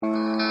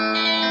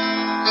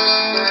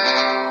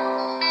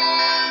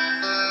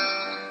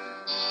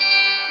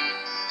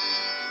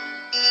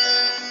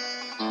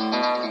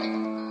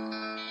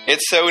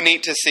It's so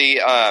neat to see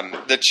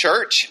the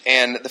church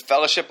and the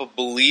fellowship of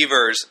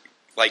believers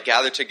like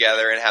gather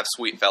together and have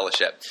sweet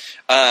fellowship.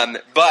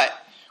 But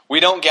we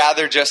don't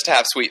gather just to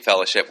have sweet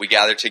fellowship. We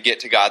gather to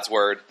get to God's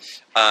Word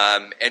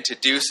and to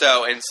do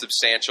so in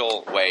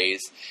substantial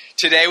ways.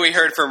 Today we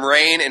heard from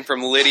Rain and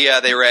from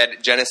Lydia. They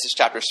read Genesis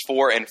chapters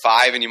 4 and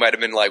 5, and you might have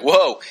been like,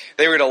 whoa,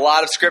 they read a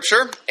lot of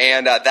Scripture,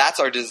 and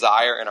that's our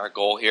desire and our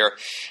goal here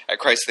at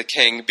Christ the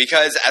King.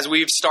 Because as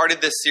we've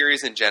started this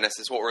series in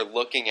Genesis, what we're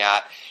looking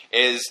at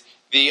is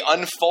the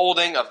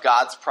unfolding of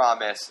God's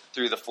promise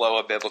through the flow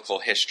of biblical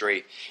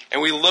history.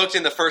 And we looked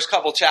in the first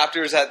couple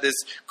chapters at this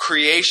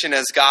creation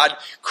as God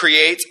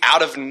creates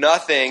out of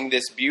nothing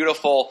this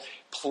beautiful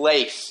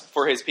place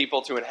for his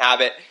people to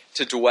inhabit,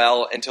 to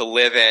dwell, and to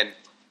live in.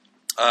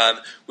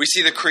 We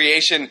see the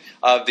creation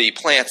of the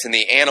plants and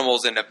the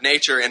animals and of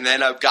nature, and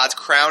then of God's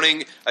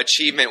crowning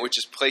achievement, which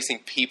is placing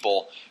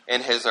people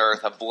in his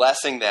earth, of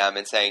blessing them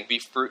and saying, be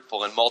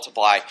fruitful and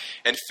multiply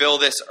and fill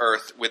this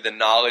earth with the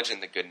knowledge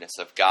and the goodness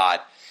of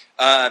God.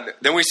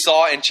 Then we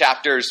saw in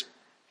chapter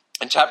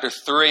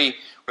 3,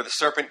 where the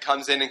serpent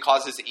comes in and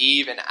causes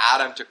Eve and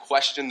Adam to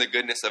question the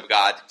goodness of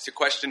God, to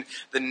question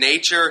the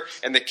nature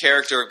and the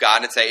character of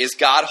God and say, is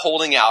God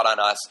holding out on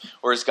us,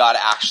 or is God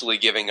actually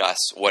giving us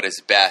what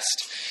is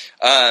best?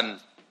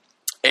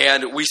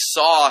 And we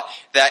saw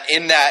that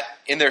in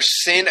their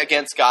sin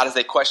against God, as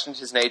they questioned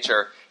his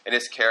nature and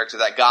his character,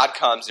 that God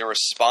comes and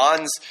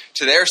responds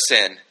to their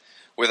sin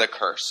with a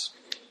curse.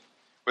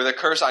 With a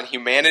curse on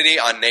humanity,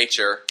 on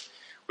nature,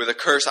 with a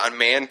curse on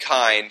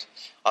mankind,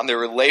 on the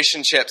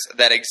relationships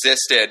that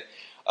existed.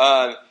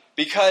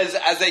 Because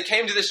as they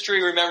came to this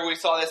tree, remember we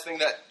saw this thing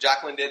that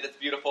Jacqueline did that's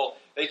beautiful.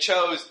 They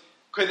chose,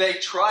 could they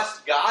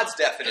trust God's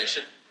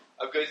definition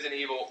of good and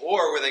evil,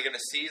 or were they going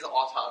to seize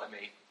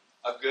autonomy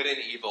of good and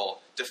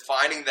evil,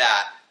 defining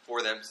that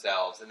for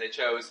themselves? And they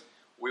chose,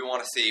 we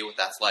want to see what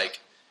that's like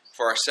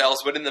for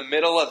ourselves. But in the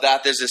middle of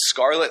that, there's this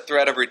scarlet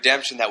thread of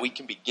redemption that we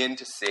can begin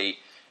to see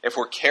if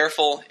we're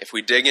careful, if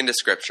we dig into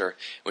Scripture,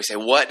 and we say,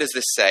 what does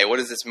this say? What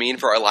does this mean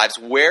for our lives?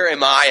 Where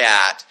am I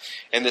at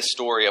in this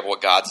story of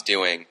what God's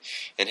doing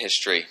in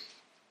history?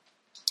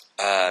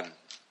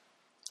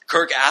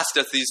 Kirk asked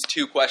us these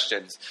two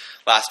questions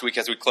last week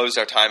as we closed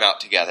our time out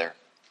together.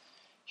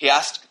 He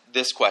asked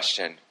this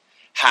question: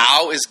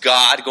 how is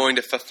God going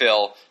to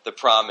fulfill the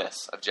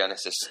promise of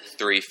Genesis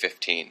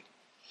 3:15?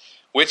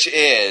 Which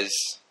is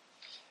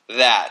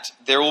that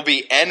there will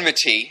be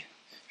enmity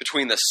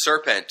between the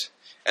serpent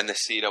and the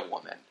seed of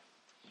woman,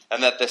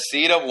 and that the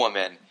seed of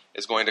woman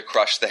is going to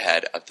crush the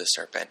head of the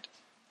serpent.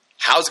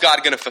 How's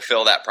God going to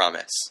fulfill that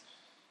promise?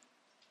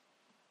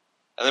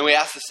 And then we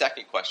ask the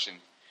second question: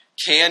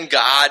 can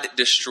God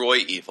destroy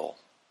evil,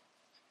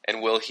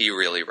 and will he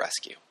really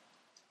rescue?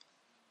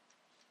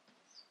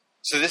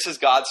 So this is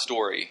God's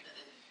story,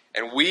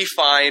 and we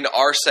find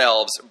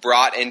ourselves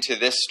brought into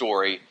this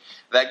story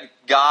that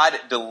God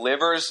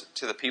delivers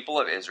to the people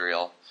of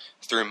Israel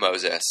through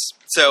Moses.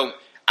 So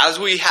as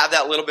we have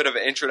that little bit of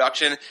an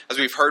introduction, as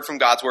we've heard from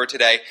God's word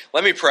today,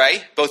 let me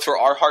pray, both for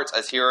our hearts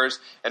as hearers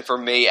and for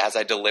me as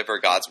I deliver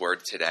God's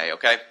word today,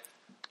 okay?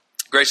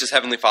 Gracious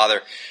Heavenly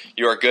Father,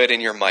 you are good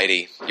and you're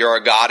mighty. You're our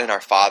God and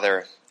our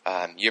Father.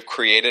 You've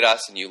created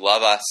us and you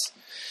love us.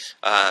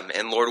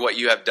 And Lord, what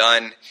you have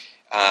done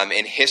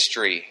in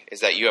history is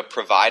that you have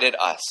provided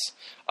us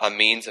a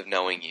means of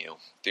knowing you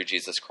through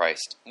Jesus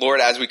Christ. Lord,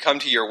 as we come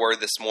to your word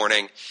this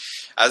morning,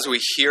 as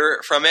we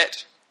hear from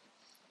it,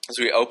 as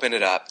we open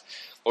it up,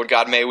 Lord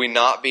God, may we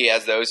not be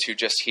as those who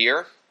just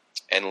hear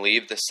and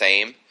leave the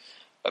same,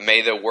 but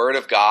may the word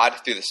of God,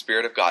 through the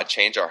Spirit of God,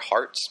 change our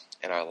hearts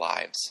and our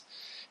lives.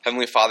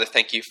 Heavenly Father,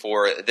 thank you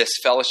for this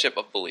fellowship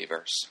of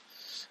believers.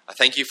 I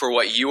thank you for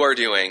what you are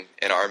doing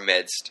in our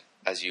midst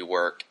as you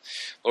work.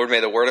 Lord, may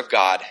the word of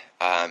God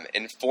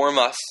inform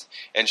us,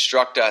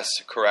 instruct us,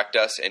 correct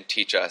us, and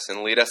teach us,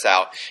 and lead us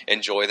out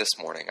in joy this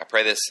morning. I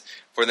pray this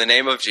for the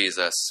name of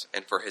Jesus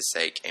and for his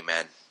sake.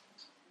 Amen.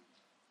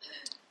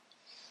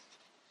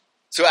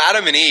 So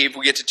Adam and Eve,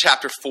 we get to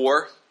chapter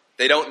 4.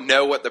 They don't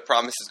know what the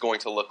promise is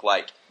going to look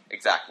like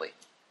exactly.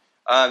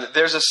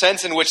 There's a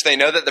sense in which they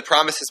know that the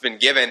promise has been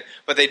given,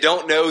 but they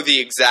don't know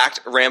the exact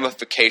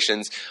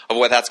ramifications of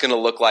what that's going to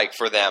look like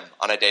for them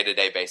on a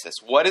day-to-day basis.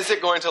 What is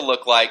it going to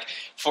look like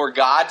for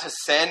God to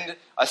send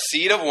a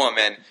seed of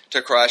woman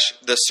to crush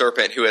the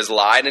serpent who has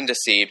lied and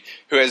deceived,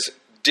 who has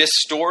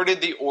distorted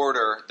the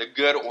order, the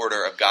good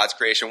order of God's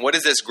creation? What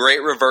is this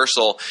great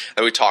reversal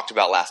that we talked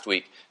about last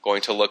week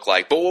going to look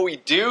like? But what we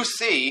do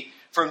see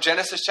from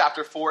Genesis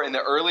chapter 4 in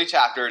the early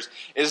chapters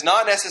is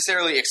not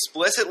necessarily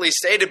explicitly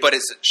stated, but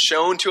it's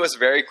shown to us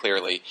very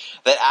clearly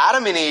that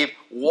Adam and Eve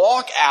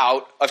walk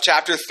out of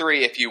chapter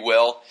 3, if you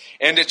will,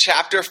 into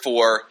chapter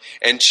 4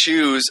 and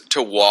choose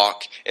to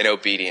walk in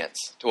obedience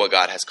to what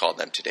God has called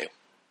them to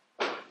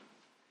do.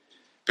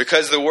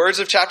 Because the words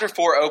of chapter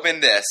 4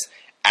 open this: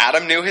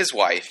 Adam knew his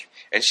wife,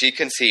 and she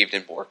conceived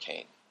and bore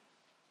Cain.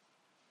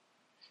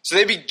 So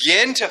they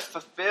begin to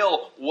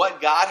fulfill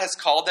what God has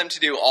called them to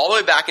do all the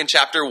way back in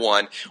chapter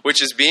 1,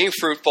 which is being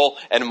fruitful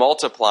and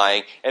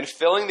multiplying and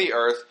filling the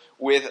earth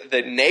with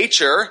the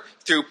nature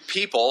through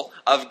people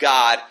of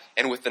God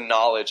and with the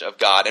knowledge of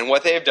God. And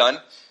what they have done,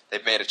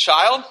 they've made a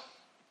child.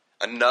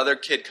 Another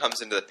kid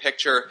comes into the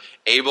picture,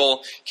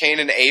 Abel, Cain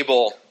and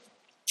Abel.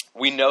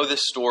 We know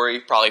this story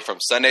probably from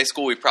Sunday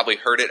school. We've probably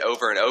heard it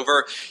over and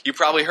over. You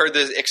probably heard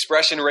the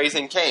expression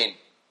raising Cain.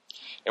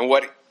 And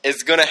what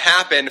is going to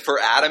happen for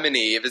Adam and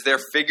Eve is they're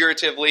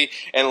figuratively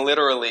and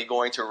literally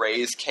going to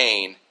raise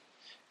Cain.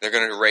 They're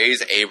going to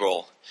raise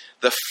Abel,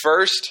 the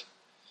first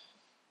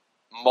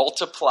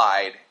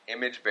multiplied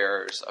image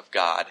bearers of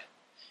God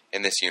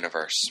in this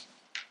universe.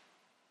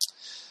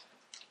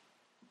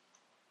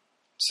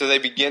 So they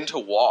begin to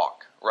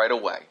walk right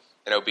away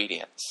in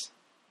obedience.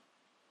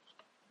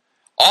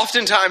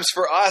 Oftentimes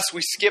for us,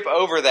 we skip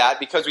over that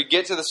because we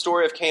get to the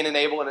story of Cain and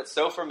Abel and it's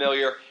so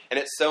familiar and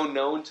it's so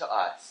known to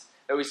us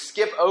that we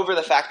skip over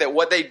the fact that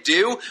what they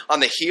do on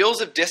the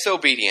heels of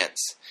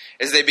disobedience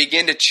is they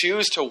begin to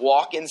choose to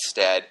walk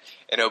instead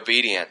in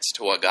obedience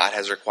to what God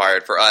has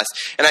required for us.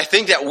 And I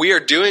think that we are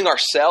doing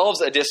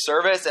ourselves a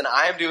disservice, and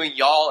I am doing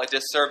y'all a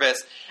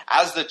disservice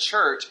as the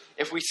church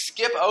if we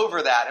skip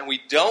over that and we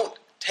don't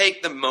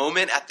take the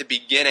moment at the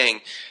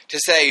beginning to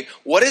say,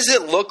 what does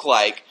it look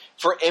like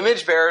for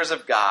image bearers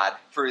of God,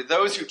 for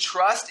those who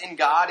trust in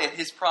God and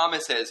His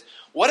promises?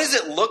 What does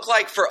it look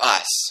like for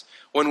us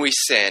when we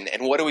sin,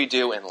 and what do we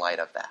do in light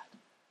of that?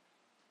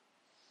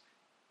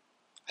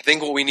 I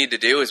think what we need to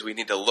do is we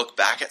need to look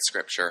back at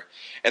Scripture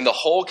and the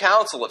whole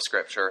counsel of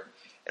Scripture,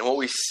 and what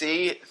we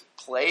see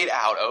played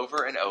out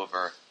over and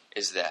over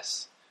is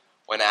this.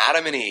 When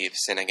Adam and Eve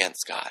sin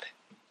against God,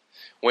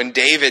 when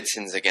David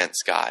sins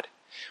against God,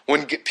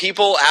 when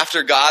people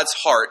after God's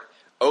heart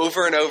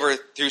over and over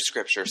through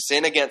Scripture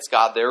sin against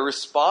God, their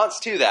response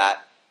to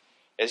that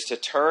is to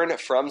turn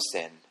from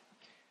sin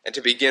and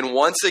to begin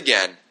once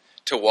again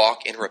to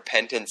walk in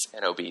repentance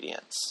and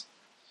obedience.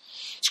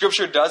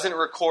 Scripture doesn't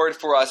record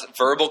for us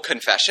verbal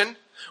confession,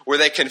 where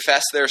they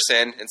confess their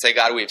sin and say,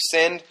 God, we've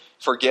sinned,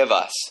 forgive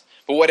us.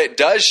 But what it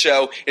does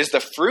show is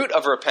the fruit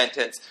of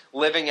repentance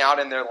living out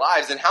in their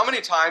lives. And how many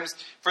times,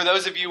 for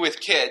those of you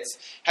with kids,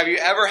 have you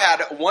ever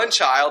had one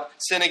child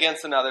sin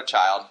against another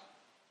child?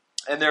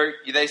 And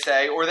they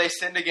say, or they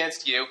sinned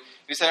against you.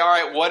 You say, all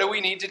right, what do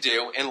we need to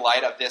do in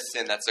light of this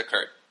sin that's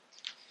occurred?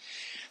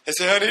 They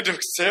say, I need to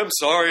say I'm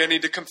sorry, I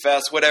need to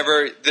confess,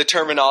 whatever the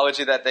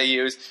terminology that they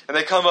use. And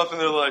they come up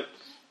and they're like,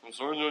 I'm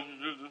sorry.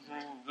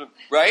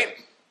 Right?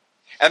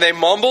 And they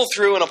mumble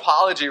through an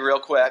apology real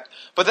quick.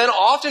 But then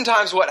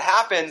oftentimes what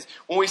happens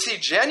when we see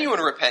genuine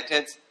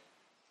repentance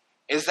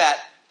is that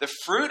the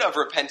fruit of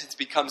repentance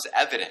becomes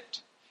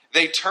evident.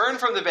 They turn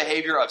from the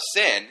behavior of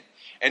sin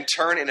and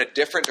turn in a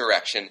different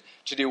direction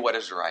to do what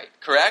is right.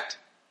 Correct?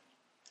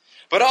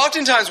 But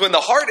oftentimes when the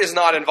heart is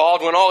not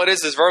involved, when all it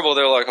is verbal,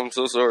 they're like, I'm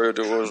so sorry, I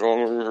did what was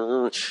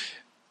wrong.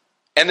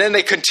 And then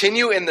they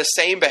continue in the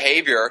same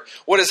behavior.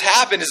 What has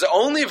happened is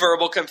only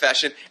verbal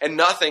confession and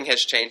nothing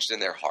has changed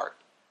in their heart.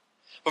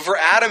 But for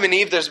Adam and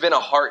Eve, there's been a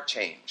heart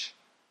change.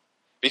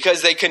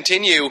 Because they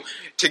continue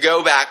to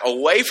go back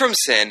away from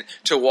sin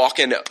to walk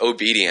in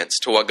obedience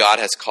to what God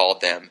has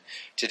called them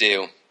to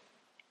do.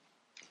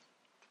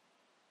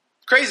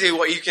 Crazy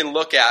what you can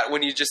look at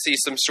when you just see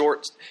some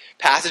short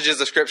passages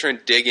of Scripture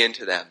and dig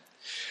into them.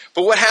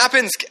 But what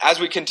happens as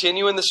we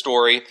continue in the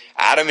story,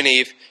 Adam and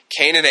Eve,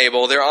 Cain and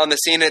Abel, they're on the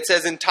scene. And it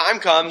says, and time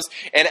comes,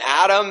 and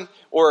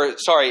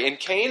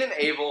Cain and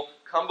Abel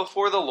come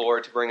before the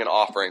Lord to bring an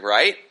offering,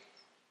 right?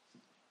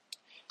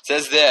 It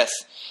says this,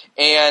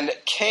 and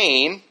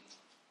Cain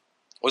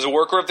was a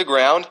worker of the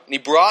ground, and he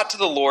brought to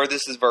the Lord,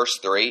 this is verse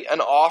 3, an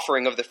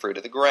offering of the fruit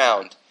of the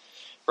ground.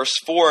 Verse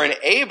 4, and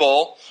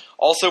Abel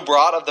also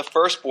brought of the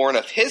firstborn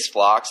of his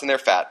flocks and their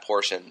fat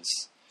portions.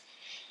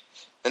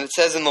 And it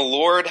says, and the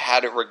Lord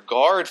had a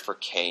regard for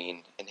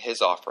Cain and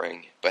his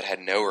offering, but had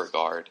no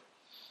regard.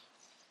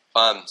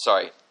 The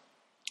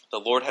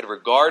Lord had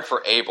regard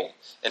for Abel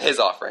and his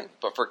offering,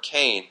 but for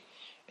Cain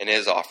and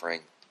his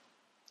offering,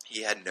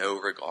 he had no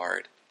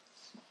regard.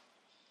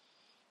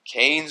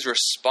 Cain's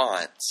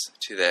response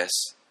to this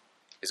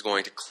is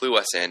going to clue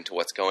us into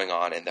what's going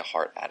on in the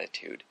heart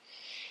attitude.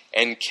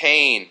 And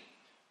Cain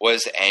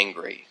was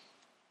angry,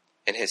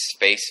 and his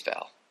face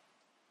fell.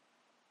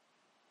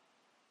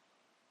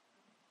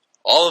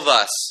 All of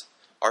us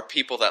are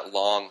people that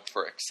long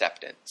for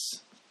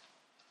acceptance.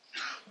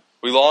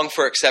 We long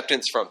for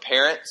acceptance from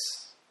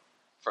parents,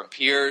 from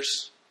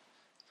peers,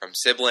 from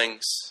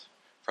siblings,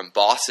 from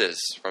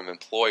bosses, from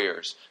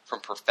employers,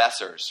 from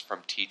professors, from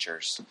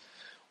teachers.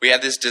 We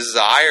have this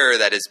desire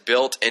that is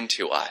built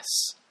into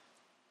us,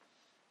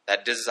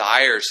 that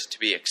desires to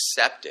be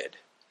accepted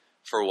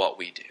for what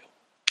we do.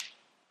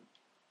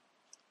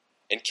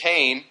 And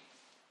Cain,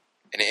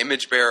 an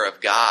image bearer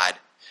of God,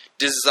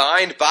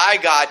 designed by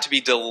God to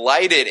be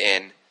delighted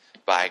in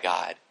by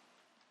God,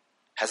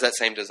 has that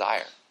same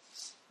desire.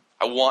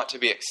 I want to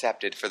be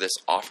accepted for this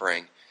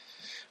offering.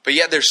 But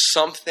yet there's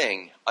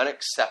something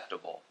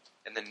unacceptable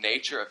and the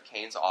nature of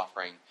Cain's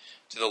offering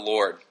to the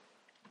Lord.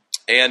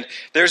 And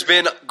there's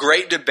been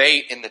great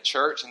debate in the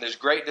church, and there's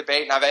great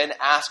debate, and I've been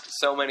asked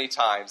so many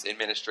times in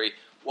ministry,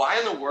 why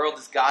in the world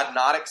does God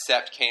not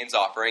accept Cain's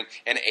offering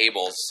and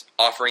Abel's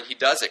offering he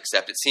does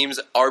accept? It seems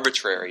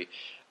arbitrary,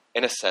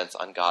 in a sense,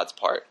 on God's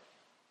part.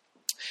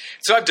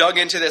 So I've dug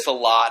into this a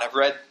lot. I've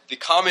read the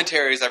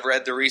commentaries, I've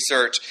read the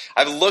research,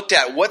 I've looked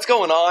at what's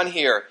going on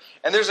here,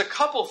 and there's a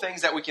couple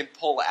things that we can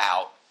pull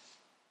out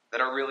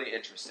that are really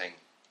interesting.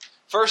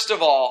 First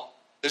of all,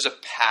 there's a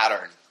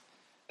pattern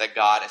that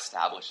God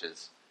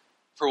establishes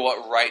for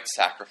what right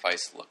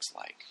sacrifice looks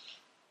like.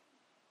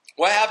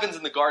 What happens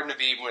in the Garden of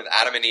Eden when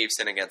Adam and Eve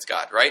sin against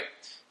God, right?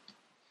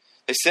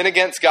 They sin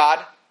against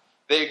God.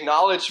 They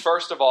acknowledge,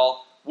 first of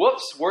all,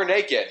 whoops, we're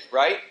naked,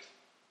 right?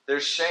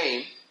 There's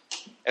shame.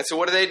 And so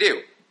what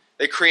do?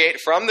 They create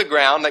from the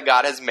ground that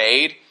God has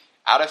made,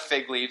 out of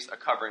fig leaves, a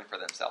covering for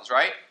themselves,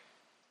 right?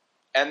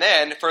 And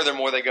then,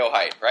 furthermore, they go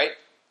hide, right?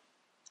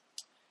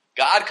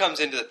 God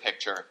comes into the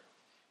picture.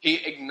 He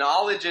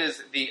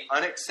acknowledges the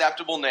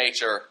unacceptable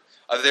nature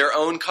of their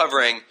own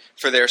covering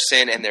for their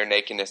sin and their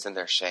nakedness and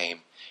their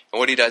shame. And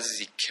what he does is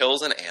he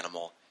kills an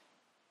animal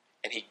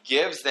and he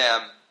gives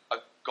them a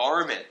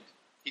garment.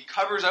 He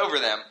covers over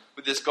them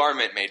with this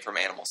garment made from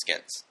animal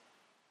skins.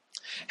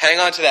 Hang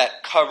on to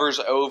that, covers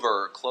over,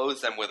 or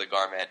clothes them with a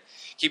garment.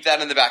 Keep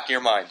that in the back of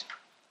your mind.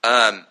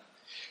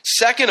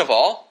 Second of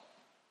all,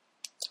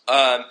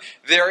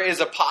 there is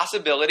a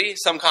possibility,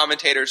 some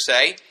commentators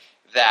say,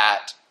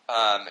 that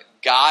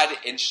God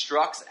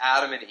instructs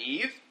Adam and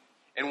Eve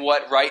in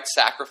what right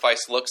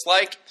sacrifice looks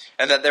like,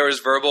 and that there was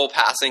verbal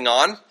passing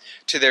on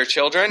to their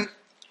children.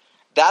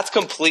 That's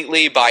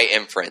completely by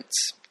inference.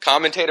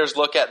 Commentators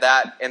look at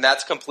that, and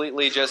that's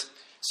completely just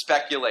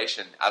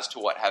speculation as to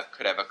what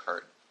could have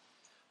occurred.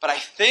 But I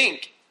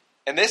think,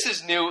 and this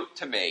is new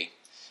to me,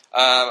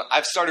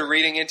 I've started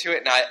reading into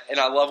it, and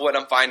I love what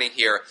I'm finding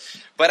here.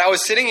 But I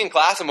was sitting in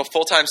class. I'm a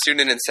full-time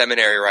student in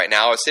seminary right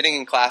now. I was sitting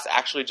in class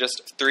actually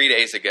just 3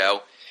 days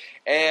ago,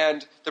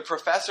 and the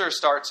professor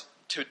starts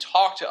to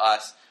talk to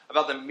us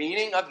about the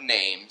meaning of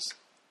names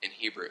in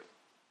Hebrew.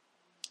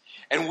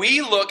 And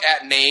we look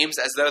at names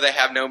as though they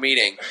have no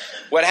meaning.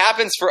 What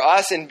happens for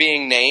us in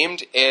being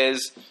named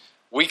is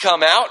we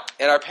come out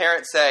and our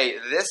parents say,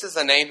 this is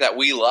a name that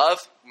we love.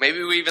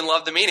 Maybe we even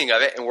love the meaning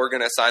of it, and we're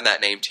going to assign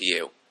that name to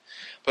you.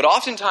 But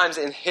oftentimes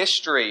in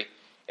history,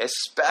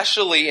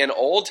 especially in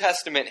Old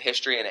Testament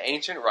history and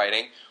ancient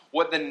writing,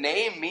 what the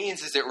name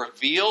means is it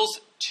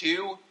reveals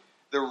to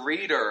the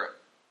reader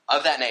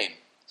of that name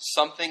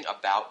something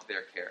about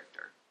their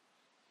character.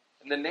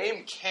 And the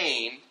name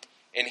Cain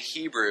in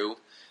Hebrew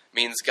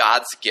means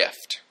God's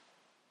gift,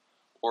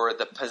 or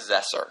the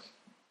possessor.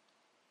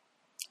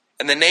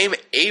 And the name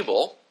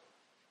Abel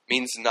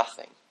means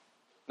nothing.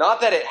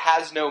 Not that it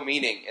has no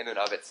meaning in and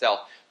of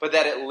itself, but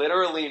that it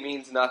literally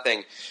means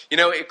nothing. You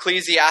know,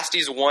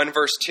 Ecclesiastes 1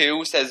 verse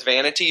 2 says,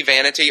 vanity,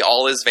 vanity,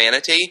 all is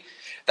vanity.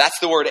 That's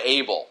the word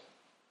Abel.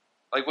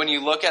 Like when you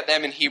look at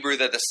them in Hebrew,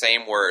 they're the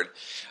same word.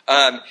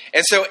 And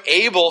so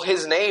Abel,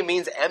 his name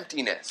means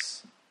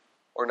emptiness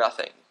or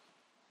nothing.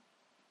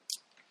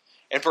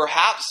 And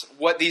perhaps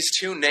what these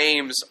two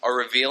names are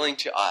revealing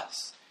to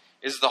us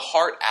is the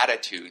heart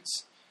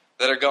attitudes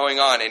that are going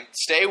on. And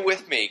stay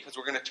with me because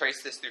we're going to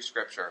trace this through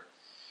Scripture.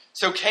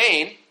 So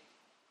Cain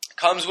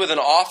comes with an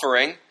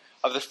offering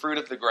of the fruit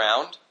of the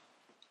ground.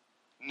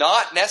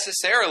 Not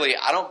necessarily,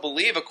 I don't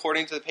believe,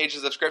 according to the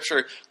pages of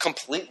Scripture,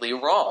 completely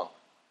wrong.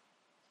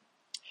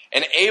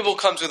 And Abel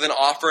comes with an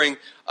offering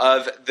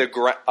of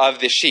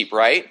the sheep,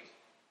 right?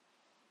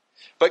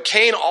 But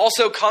Cain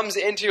also comes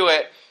into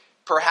it,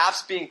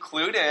 perhaps being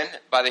clued in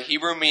by the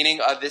Hebrew meaning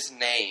of this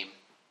name,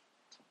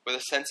 with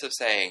a sense of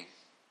saying,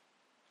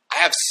 I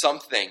have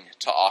something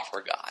to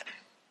offer God.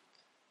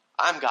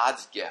 I'm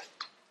God's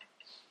gift.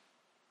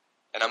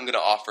 And I'm going to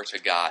offer to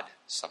God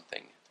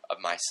something of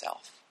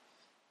myself.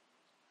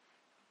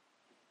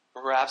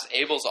 Perhaps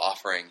Abel's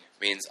offering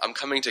means I'm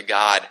coming to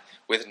God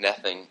with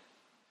nothing,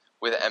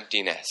 with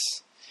emptiness,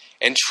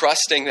 and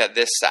trusting that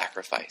this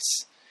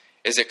sacrifice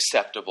is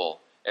acceptable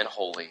and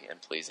holy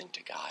and pleasing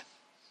to God.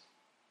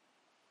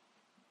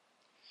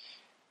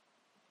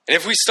 And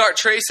if we start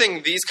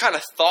tracing these kind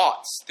of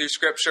thoughts through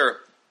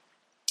Scripture,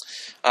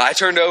 I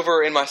turned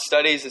over in my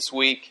studies this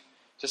week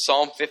to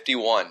Psalm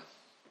 51.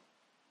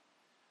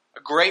 A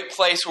great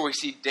place where we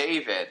see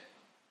David,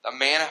 a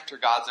man after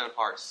God's own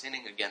heart,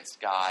 sinning against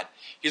God.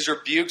 He's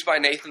rebuked by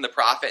Nathan the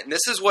prophet. And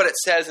this is what it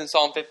says in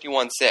Psalm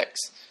 51:6.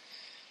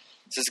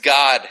 It says,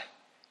 God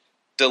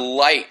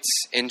delights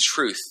in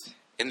truth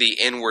in the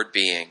inward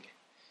being,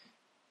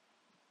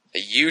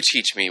 that you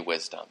teach me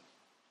wisdom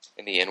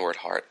in the inward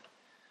heart.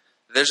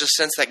 There's a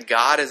sense that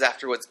God is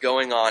after what's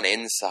going on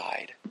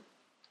inside,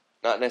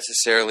 not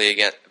necessarily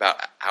again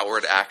about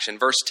outward action.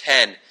 Verse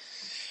 10,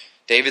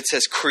 David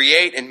says,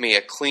 create in me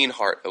a clean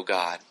heart, O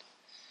God,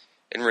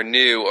 and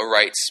renew a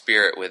right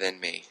spirit within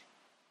me.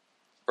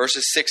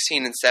 Verses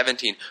 16 and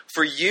 17,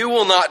 for you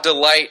will not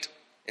delight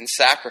in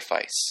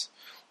sacrifice,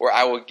 or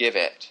I will give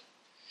it.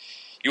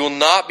 You will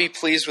not be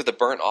pleased with a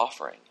burnt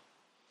offering.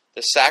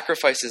 The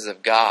sacrifices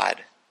of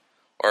God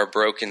are a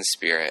broken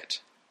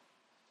spirit,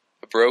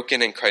 a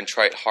broken and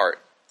contrite heart.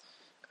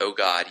 O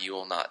God, you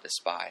will not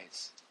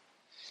despise.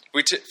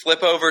 We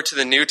flip over to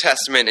the New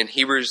Testament in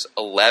Hebrews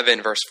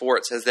 11, verse 4.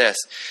 It says this: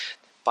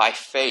 by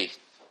faith,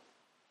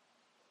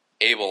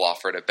 Abel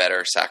offered a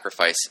better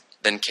sacrifice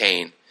than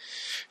Cain,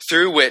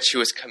 through which he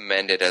was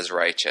commended as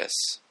righteous.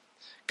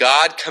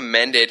 God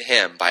commended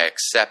him by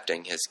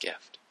accepting his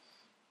gift.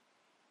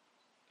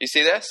 You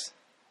see this?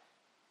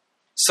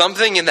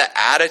 Something in the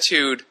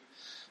attitude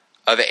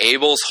of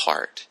Abel's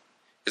heart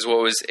is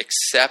what was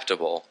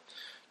acceptable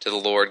to the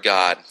Lord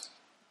God.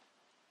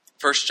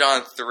 1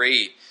 John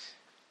 3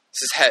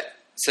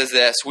 says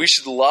this: we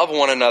should love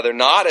one another,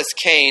 not as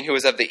Cain, who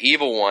was of the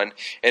evil one,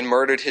 and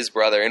murdered his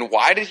brother. And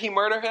why did he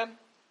murder him?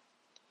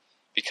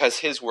 Because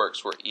his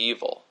works were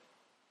evil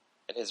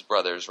and his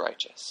brother's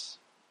righteous.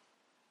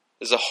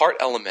 There's a heart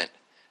element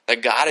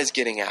that God is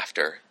getting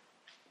after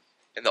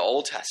in the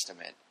Old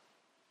Testament,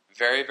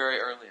 very, very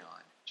early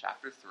on.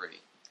 Chapter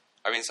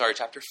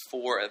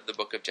 4 of the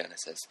book of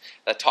Genesis,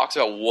 that talks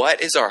about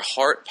what is our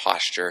heart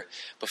posture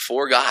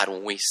before God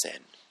when we sin.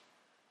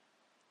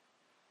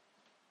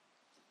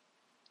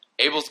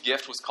 Abel's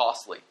gift was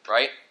costly,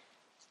 right?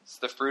 It's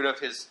the fruit of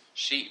his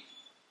sheep.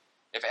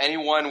 If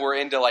anyone were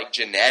into like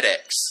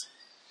genetics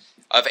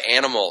of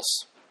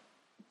animals,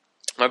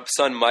 my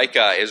son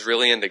Micah is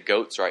really into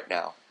goats right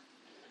now.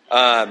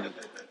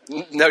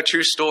 No,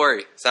 true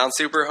story. Sounds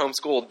super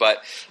homeschooled, but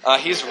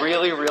he's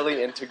really,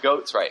 really into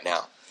goats right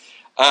now.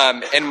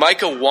 And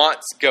Micah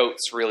wants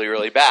goats really,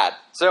 really bad.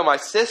 So my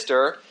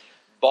sister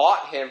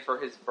bought him for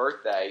his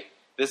birthday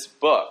this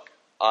book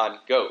on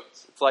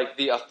goats. It's like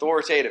the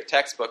authoritative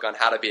textbook on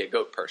how to be a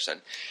goat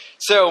person.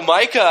 So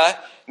Micah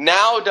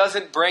now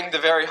doesn't bring the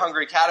Very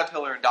Hungry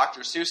Caterpillar and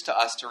Dr. Seuss to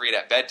us to read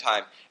at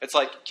bedtime. It's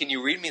like, can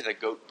you read me the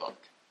goat book?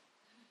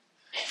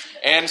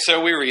 And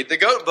so we read the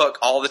goat book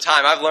all the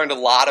time. I've learned a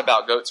lot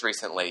about goats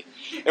recently.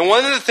 And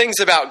one of the things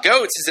about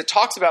goats is it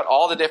talks about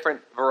all the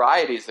different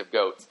varieties of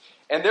goats.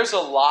 And there's a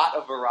lot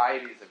of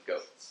varieties of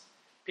goats.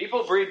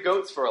 People breed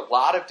goats for a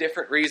lot of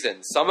different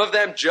reasons. Some of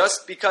them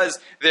just because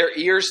their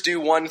ears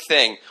do one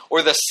thing,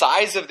 or the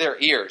size of their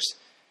ears.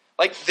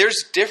 Like,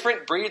 there's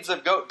different breeds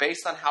of goat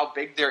based on how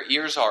big their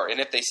ears are, and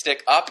if they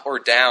stick up or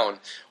down,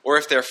 or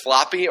if they're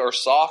floppy or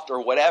soft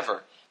or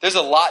whatever. There's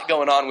a lot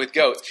going on with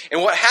goats.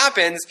 And what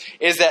happens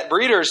is that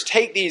breeders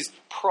take these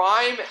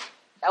prime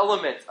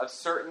elements of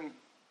certain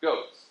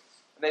goats,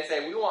 and they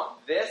say, we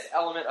want this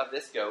element of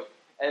this goat,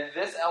 and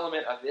this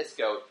element of this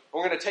goat.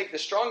 We're going to take the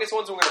strongest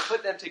ones and we're going to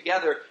put them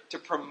together to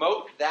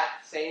promote that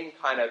same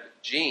kind of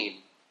gene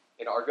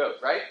in our goat,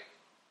 right?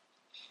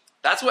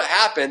 That's what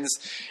happens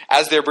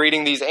as they're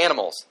breeding these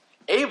animals.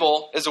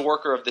 Abel is a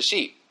worker of the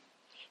sheep.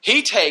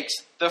 He takes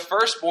the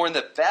firstborn,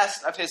 the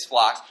best of his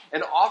flocks,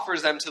 and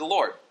offers them to the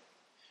Lord.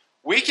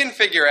 We can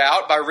figure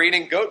out by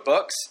reading goat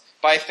books,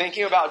 by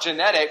thinking about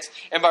genetics,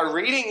 and by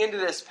reading into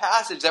this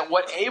passage that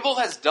what Abel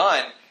has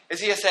done is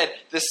he has said,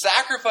 the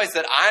sacrifice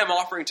that I am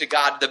offering to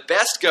God, the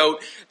best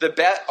goat, the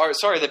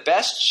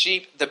best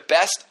sheep, the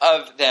best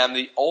of them,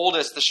 the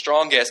oldest, the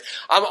strongest,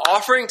 I'm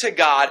offering to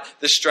God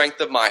the strength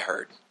of my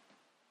herd.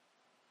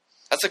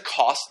 That's a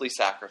costly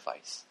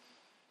sacrifice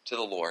to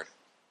the Lord.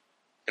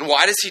 And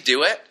why does he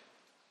do it?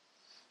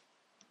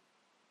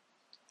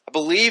 I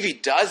believe he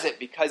does it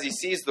because he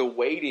sees the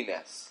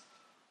weightiness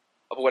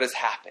of what has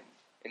happened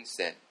in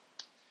sin.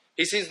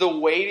 He sees the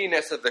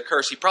weightiness of the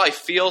curse. He probably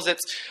feels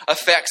its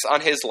effects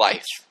on his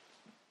life.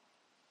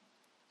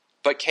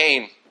 But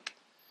Cain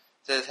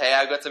says, hey,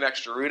 I've got some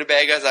extra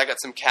rutabagas, I've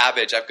got some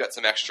cabbage, I've got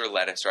some extra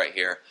lettuce right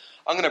here.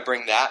 I'm going to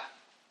bring that.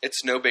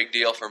 It's no big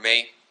deal for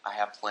me. I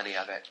have plenty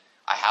of it.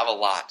 I have a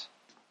lot.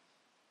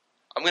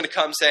 I'm going to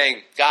come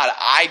saying, God,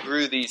 I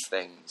grew these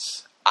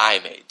things. I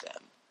made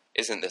them.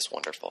 Isn't this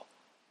wonderful?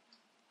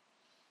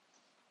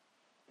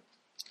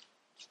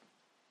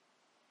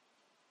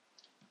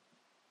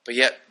 But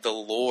yet the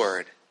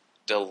Lord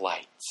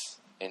delights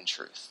in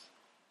truth.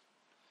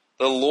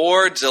 The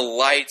Lord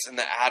delights in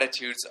the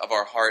attitudes of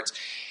our hearts.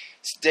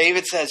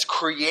 David says,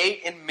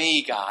 create in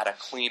me, God, a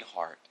clean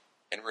heart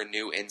and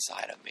renew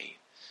inside of me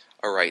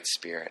a right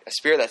spirit. A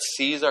spirit that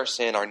sees our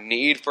sin, our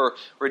need for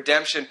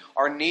redemption,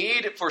 our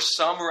need for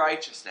some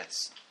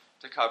righteousness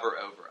to cover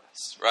over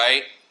us,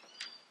 right?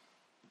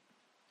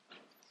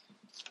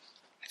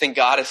 I think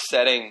God is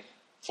setting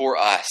for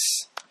us,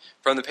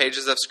 from the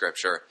pages of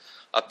Scripture,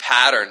 a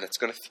pattern that's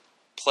going to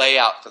play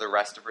out for the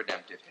rest of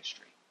redemptive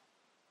history.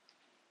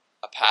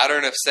 A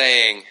pattern of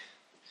saying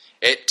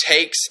it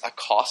takes a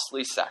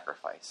costly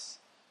sacrifice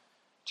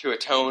to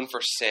atone for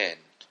sin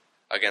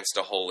against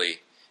a holy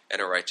and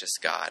a righteous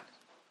God.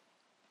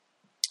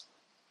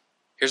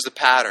 Here's the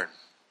pattern.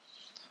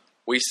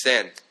 We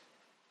sin.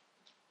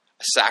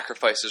 A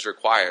sacrifice is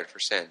required for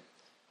sin.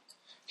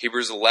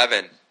 Hebrews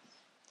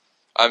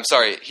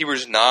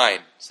 9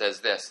 says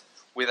this: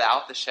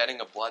 without the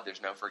shedding of blood,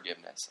 there's no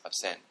forgiveness of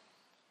sin.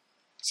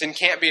 Sin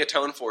can't be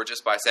atoned for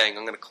just by saying,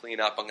 I'm going to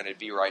clean up, I'm going to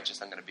be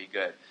righteous, I'm going to be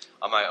good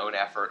on my own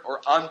effort,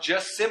 or I'm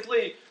just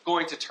simply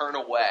going to turn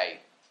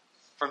away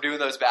from doing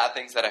those bad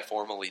things that I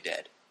formerly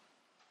did.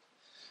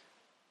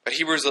 But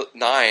Hebrews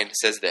 9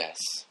 says this,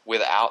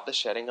 without the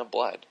shedding of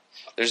blood,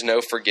 there's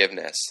no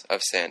forgiveness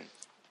of sin.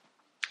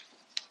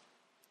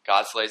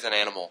 God slays an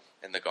animal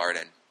in the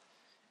garden.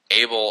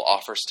 Abel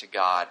offers to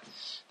God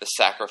the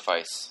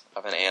sacrifice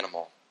of an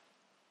animal.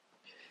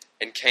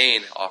 And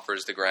Cain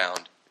offers the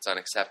ground. It's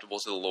unacceptable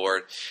to the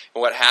Lord.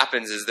 And what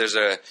happens is there's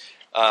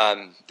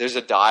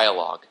a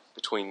dialogue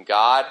between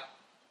God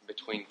and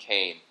between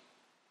Cain,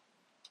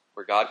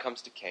 where God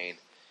comes to Cain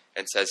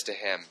and says to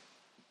him,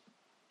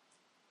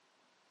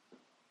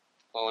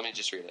 well, let me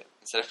just read it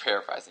instead of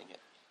paraphrasing it.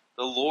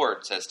 The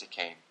Lord says to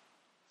Cain,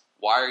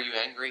 why are you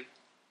angry?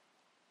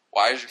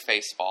 Why is your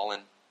face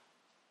fallen?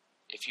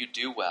 If you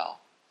do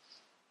well,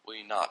 will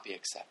you not be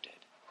accepted?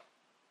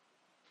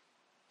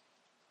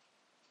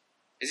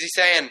 Is he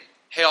saying,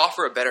 hey,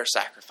 offer a better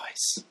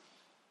sacrifice?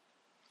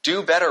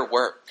 Do better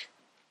work?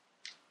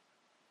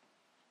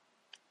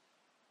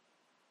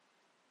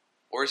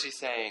 Or is he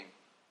saying,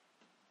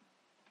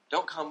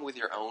 don't come with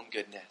your own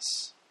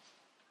goodness.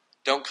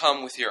 Don't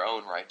come with your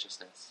own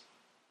righteousness.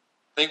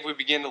 I think we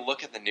begin to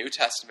look at the New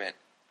Testament,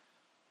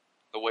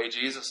 the way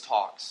Jesus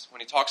talks.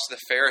 When he talks to the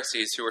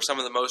Pharisees, who are some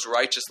of the most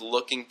righteous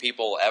looking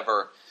people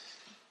ever,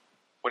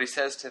 what he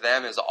says to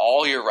them is,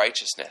 all your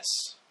righteousness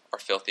are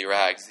filthy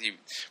rags. The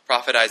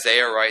prophet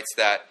Isaiah writes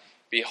that,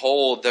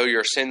 behold, though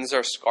your sins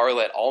are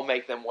scarlet, I'll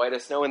make them white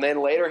as snow. And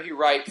then later he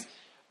writes,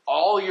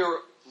 all your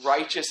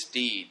righteous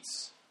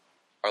deeds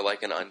are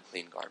like an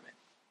unclean garment.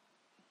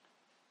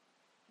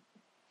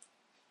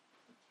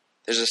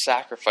 There's a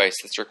sacrifice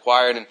that's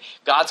required, and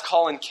God's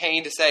calling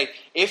Cain to say,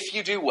 if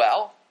you do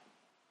well,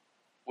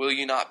 will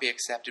you not be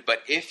accepted?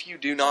 But if you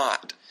do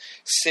not,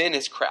 sin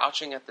is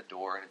crouching at the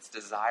door, and its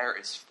desire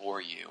is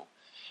for you,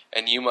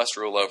 and you must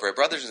rule over it.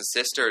 Brothers and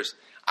sisters,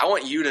 I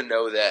want you to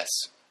know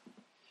this,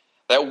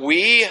 that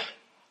we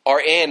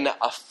are in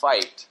a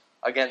fight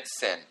against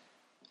sin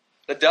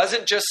that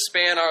doesn't just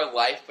span our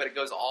life, but it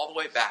goes all the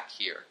way back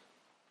here,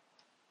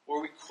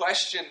 where we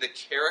question the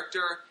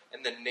character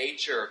and the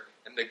nature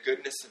and the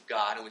goodness of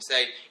God. And we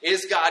say,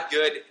 is God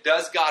good?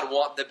 Does God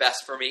want the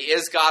best for me?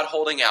 Is God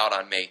holding out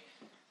on me?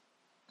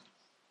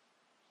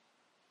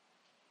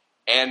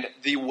 And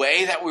the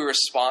way that we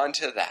respond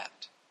to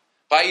that,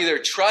 by either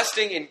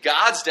trusting in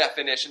God's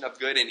definition of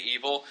good and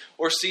evil,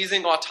 or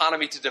seizing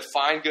autonomy to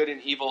define good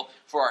and evil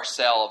for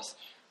ourselves,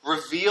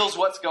 reveals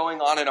what's going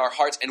on in our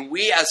hearts. And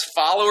we, as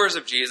followers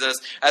of Jesus,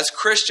 as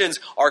Christians,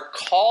 are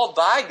called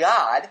by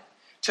God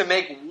to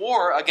make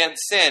war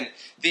against sin.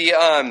 The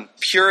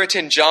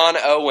Puritan John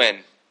Owen,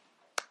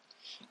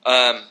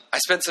 I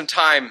spent some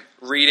time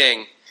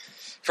reading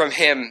from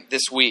him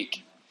this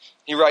week.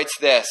 He writes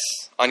this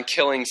on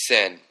killing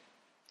sin.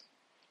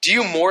 Do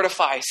you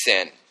mortify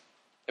sin?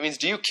 That means,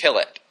 do you kill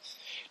it?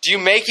 Do you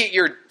make it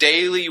your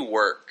daily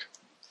work?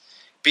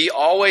 Be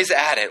always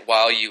at it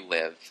while you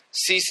live.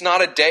 Cease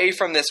not a day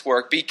from this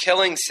work. Be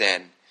killing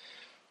sin,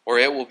 or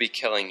it will be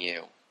killing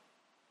you.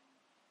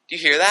 Do you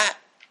hear that?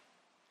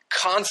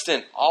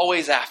 Constant,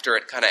 always after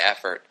it kind of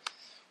effort.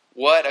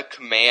 What a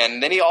command.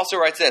 And then he also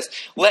writes this,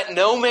 let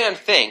no man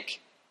think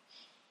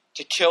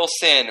to kill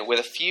sin with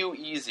a few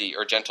easy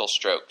or gentle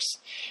strokes.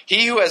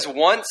 He who has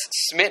once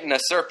smitten a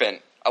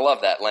serpent, I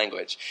love that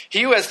language.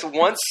 He who has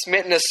once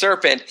smitten a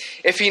serpent,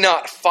 if he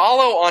not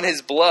follow on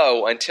his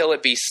blow until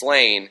it be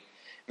slain,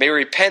 may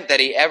repent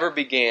that he ever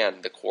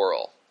began the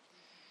quarrel.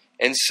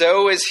 And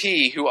so is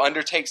he who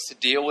undertakes to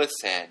deal with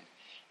sin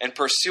and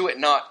pursue it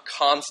not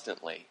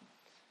constantly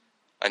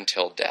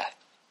until death.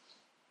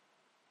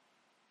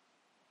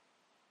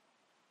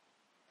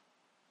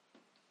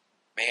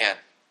 Man,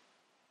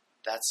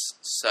 that's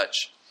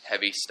such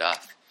heavy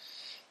stuff.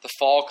 The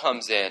fall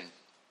comes in.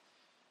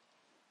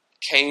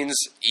 Cain's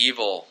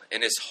evil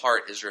in his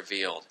heart is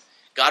revealed.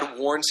 God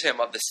warns him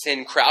of the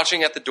sin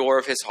crouching at the door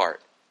of his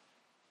heart.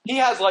 He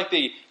has like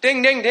the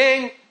ding, ding,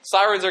 ding,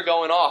 sirens are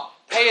going off.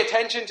 Pay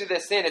attention to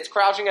this sin. It's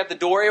crouching at the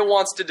door. It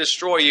wants to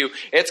destroy you.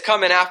 It's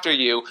coming after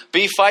you.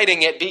 Be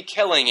fighting it. Be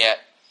killing it.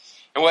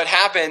 And what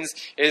happens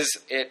is,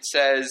 it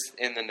says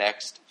in the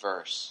next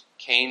verse,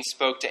 Cain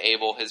spoke to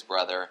Abel, his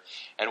brother,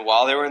 and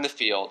while they were in the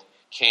field,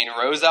 Cain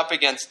rose up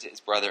against his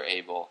brother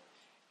Abel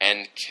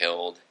and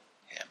killed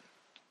him.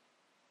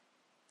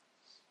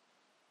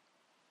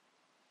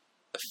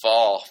 The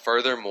fall,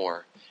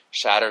 furthermore,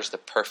 shatters the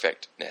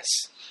perfectness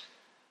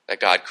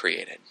that God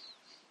created.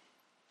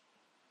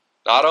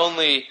 Not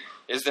only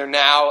is there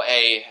now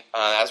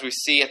as we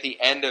see at the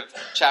end of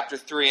chapter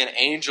 3, an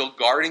angel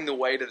guarding the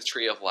way to the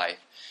tree of life,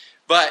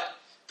 but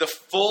the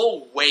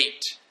full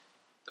weight,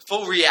 the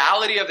full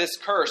reality of this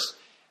curse,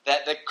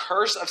 that the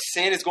curse of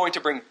sin is going to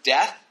bring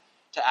death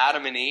to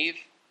Adam and Eve,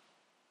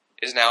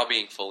 is now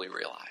being fully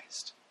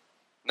realized.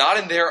 Not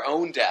in their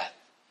own death,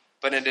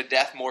 but in a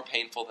death more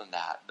painful than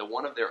that, the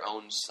one of their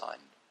own son.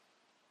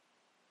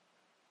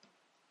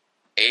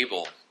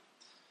 Abel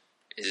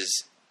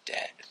is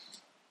dead.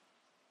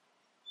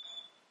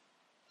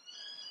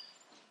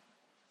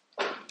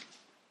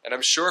 And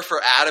I'm sure for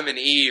Adam and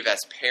Eve as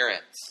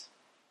parents,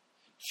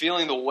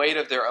 feeling the weight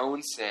of their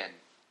own sin,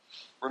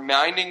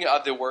 reminding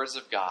of the words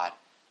of God,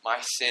 my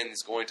sin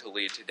is going to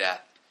lead to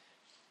death,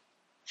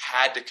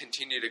 had to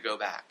continue to go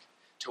back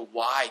to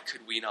why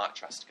could we not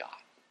trust God?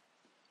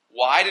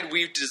 Why did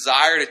we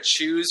desire to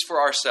choose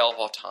for ourselves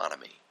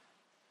autonomy?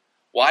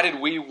 Why did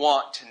we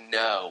want to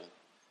know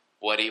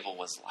what evil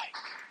was like?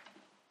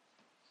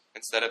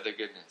 Instead of the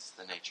goodness,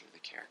 the nature, the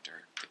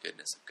character, the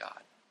goodness of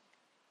God.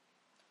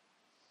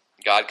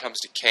 God comes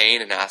to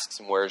Cain and asks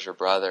him, where's your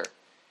brother?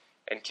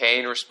 And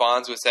Cain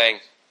responds with saying,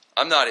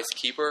 I'm not his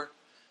keeper.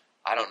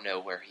 I don't know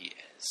where he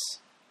is.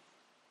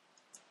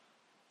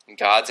 And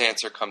God's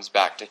answer comes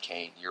back to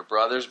Cain. Your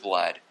brother's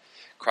blood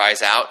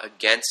cries out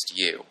against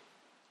you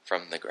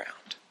from the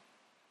ground.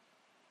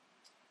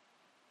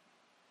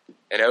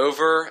 And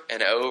over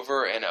and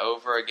over and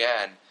over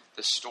again,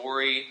 the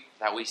story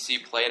that we see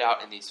played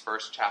out in these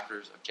first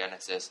chapters of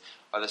Genesis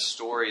are the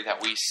story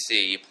that we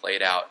see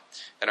played out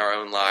in our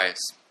own lives.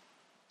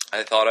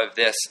 I thought of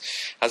this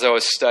as I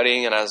was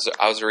studying and as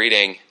I was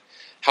reading.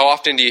 How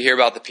often do you hear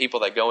about the people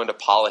that go into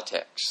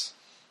politics?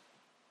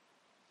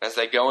 As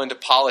they go into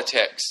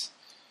politics,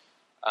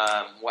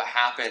 what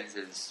happens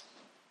is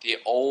the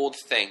old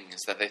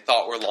things that they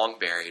thought were long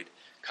buried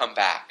come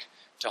back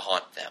to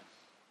haunt them.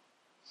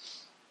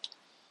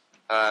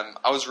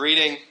 I was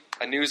reading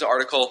a news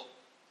article.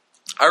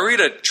 I read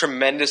a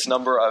tremendous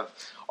number of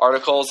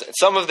articles.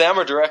 Some of them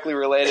are directly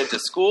related to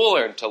school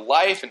or to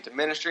life and to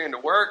ministry and to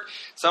work.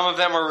 Some of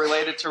them are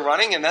related to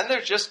running. And then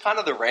there's just kind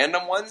of the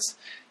random ones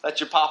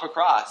that you pop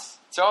across.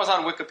 So I was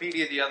on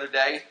Wikipedia the other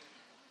day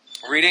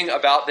reading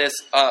about this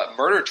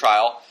murder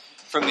trial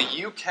from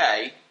the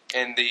UK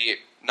in the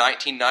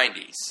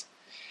 1990s.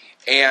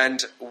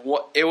 And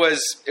it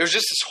was just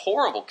this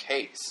horrible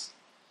case.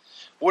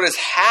 What has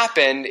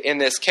happened in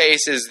this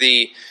case is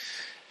the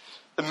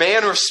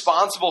man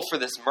responsible for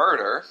this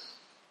murder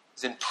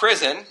is in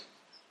prison,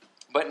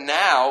 but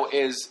now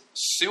is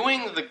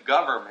suing the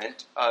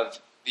government of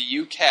the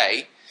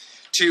UK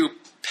to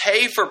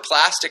pay for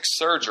plastic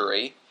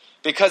surgery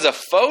because a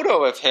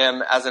photo of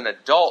him as an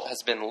adult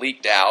has been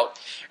leaked out,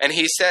 and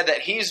he said that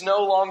he's no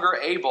longer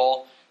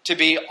able to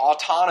be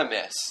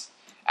autonomous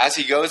as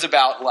he goes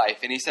about life.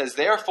 And he says,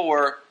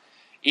 therefore,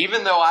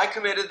 even though I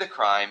committed the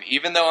crime,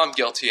 even though I'm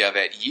guilty of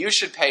it, you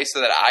should pay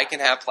so that I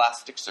can have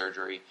plastic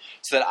surgery,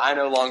 so that I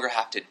no longer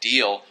have to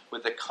deal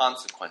with the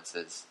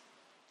consequences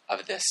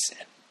of this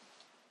sin.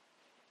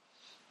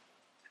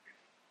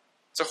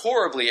 It's a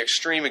horribly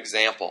extreme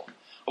example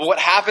of what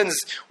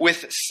happens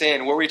with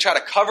sin, where we try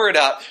to cover it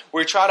up,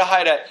 where we try to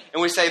hide it,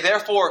 and we say,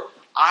 therefore,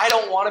 I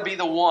don't want to be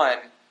the one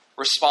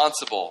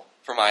responsible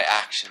for my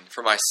action,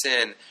 for my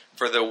sin,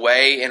 for the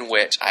way in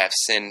which I have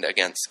sinned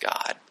against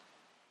God.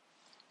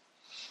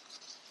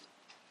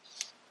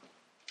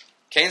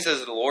 Cain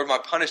says, the Lord, my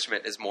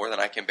punishment is more than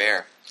I can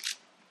bear.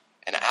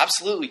 And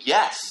absolutely,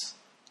 yes,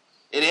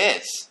 it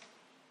is.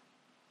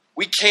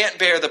 We can't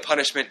bear the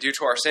punishment due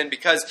to our sin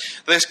because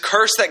this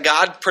curse that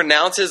God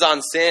pronounces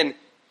on sin,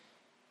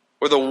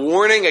 or the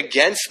warning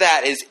against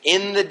that, is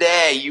in the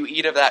day you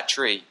eat of that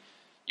tree,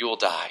 you will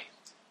die.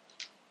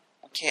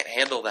 We can't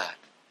handle that.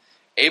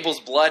 Abel's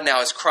blood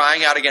now is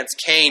crying out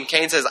against Cain.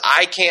 Cain says,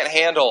 I can't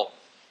handle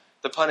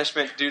the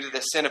punishment due to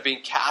the sin of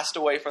being cast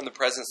away from the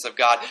presence of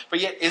God.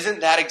 But yet, isn't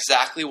that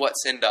exactly what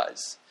sin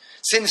does?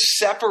 Sin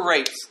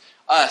separates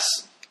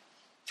us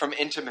from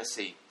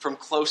intimacy, from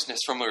closeness,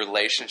 from a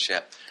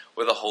relationship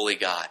with a holy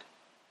God.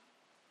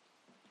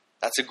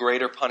 That's a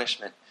greater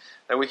punishment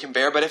that we can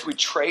bear. But if we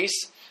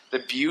trace the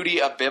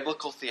beauty of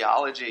biblical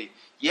theology,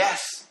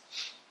 yes,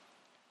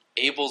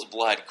 Abel's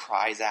blood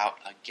cries out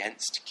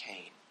against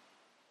Cain.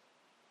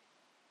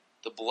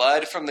 The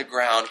blood from the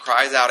ground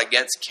cries out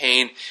against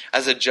Cain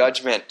as a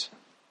judgment.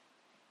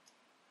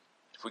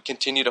 If we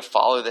continue to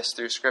follow this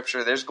through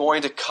Scripture, there's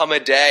going to come a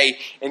day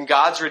in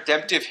God's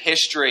redemptive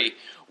history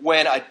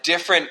when a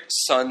different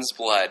son's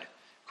blood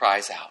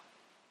cries out.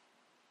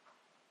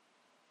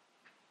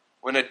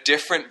 When a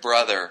different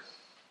brother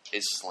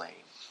is slain.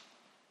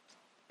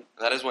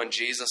 And that is when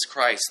Jesus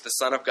Christ, the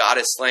Son of God,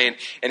 is slain,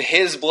 and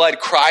his blood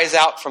cries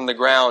out from the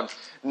ground,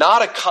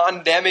 not a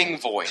condemning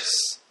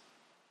voice,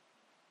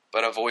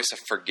 but a voice of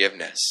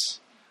forgiveness,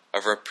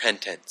 of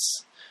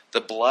repentance.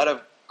 The blood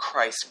of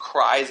Christ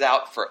cries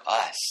out for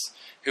us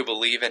who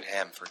believe in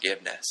him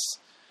forgiveness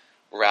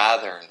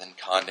rather than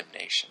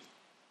condemnation.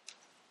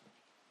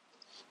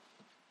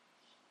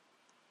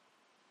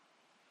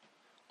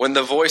 When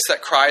the voice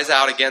that cries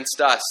out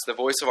against us, the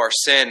voice of our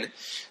sin,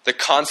 the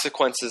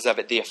consequences of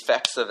it, the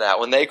effects of that,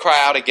 when they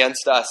cry out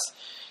against us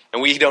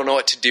and we don't know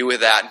what to do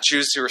with that and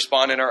choose to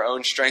respond in our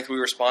own strength, we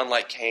respond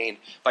like Cain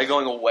by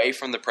going away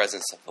from the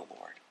presence of the Lord.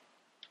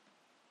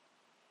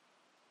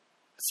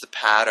 It's the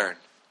pattern.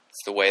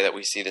 It's the way that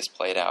we see this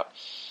played out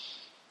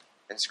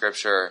in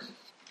Scripture.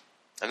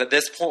 And at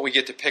this point, we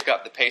get to pick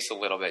up the pace a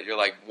little bit. You're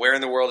like, where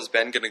in the world is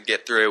Ben going to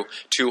get through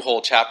 2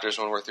 whole chapters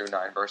when we're through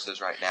 9 verses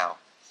right now?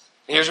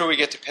 And here's where we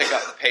get to pick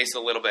up the pace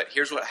a little bit.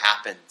 Here's what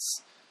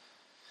happens.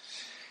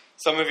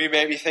 Some of you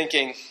may be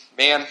thinking,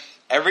 man,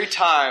 every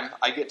time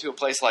I get to a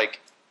place like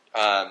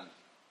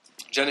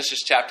Genesis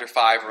chapter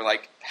 5, where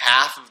like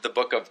half of the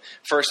book of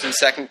 1st and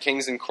 2nd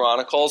Kings and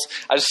Chronicles.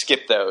 I just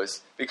skipped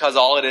those because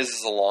all it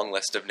is a long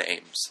list of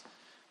names.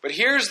 But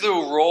here's the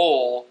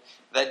role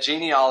that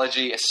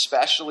genealogy,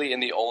 especially in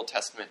the Old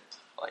Testament,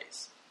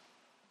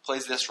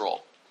 plays this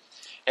role.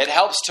 It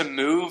helps to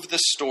move the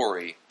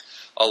story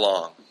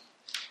along.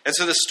 And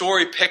so the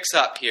story picks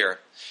up here.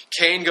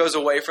 Cain goes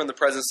away from the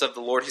presence of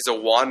the Lord. He's a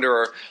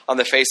wanderer on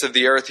the face of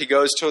the earth. He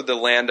goes to the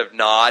land of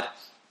Nod.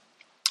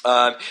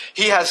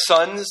 He has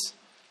sons.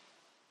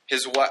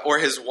 His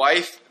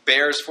wife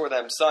bears for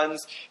them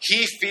sons.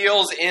 He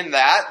feels in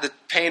that the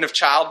pain of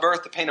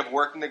childbirth, the pain of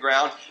working the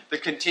ground, the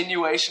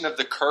continuation of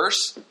the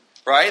curse,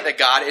 right, that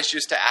God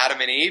issues to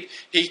Adam and Eve.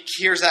 He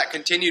hears that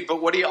continued.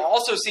 But what he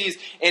also sees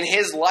in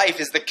his life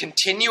is the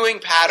continuing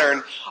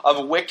pattern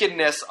of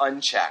wickedness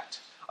unchecked,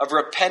 of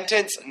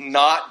repentance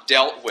not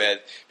dealt with.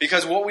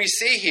 Because what we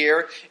see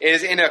here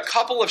is in a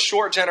couple of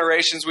short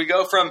generations, we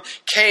go from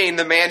Cain,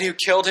 the man who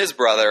killed his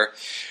brother,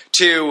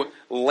 to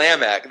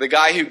Lamech, the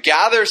guy who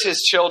gathers his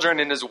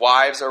children and his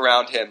wives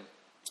around him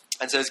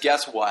and says,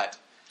 guess what?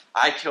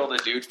 I killed a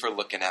dude for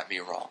looking at me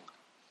wrong.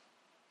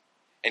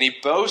 And he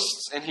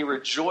boasts and he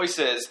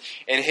rejoices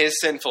in his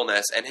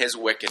sinfulness and his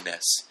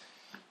wickedness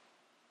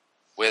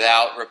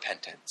without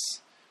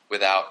repentance,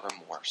 without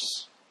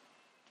remorse.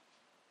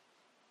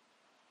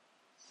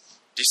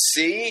 Do you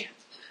see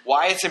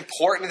why it's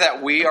important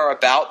that we are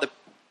about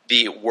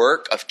the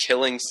work of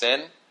killing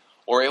sin,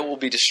 or it will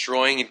be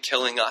destroying and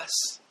killing us?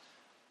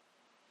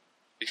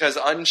 Because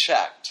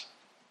unchecked,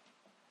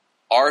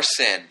 our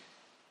sin,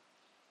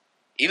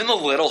 even the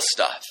little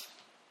stuff.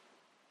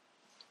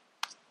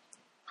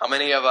 How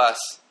many of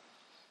us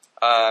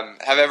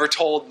have ever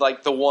told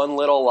the one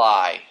little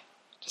lie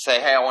to say,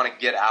 hey, I want to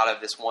get out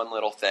of this one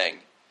little thing?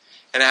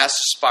 And it has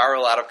to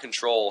spiral out of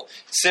control.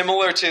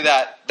 Similar to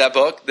that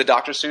book, the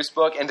Dr. Seuss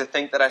book, And to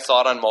Think That I Saw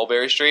It on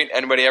Mulberry Street.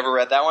 Anybody ever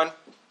read that one?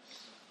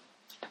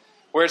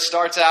 Where it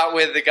starts out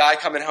with the guy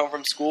coming home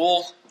from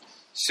school,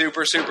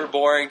 super, super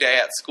boring day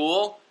at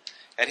school,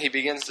 and he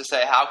begins to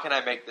say, how can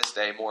I make this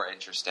day more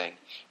interesting?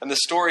 And the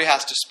story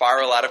has to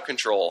spiral out of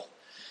control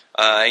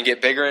and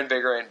get bigger and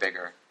bigger and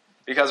bigger.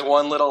 Because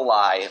one little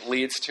lie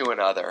leads to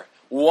another.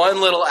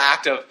 One little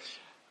act of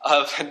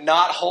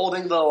not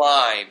holding the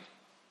line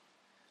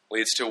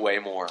leads to way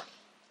more.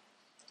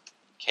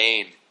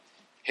 Cain,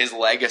 his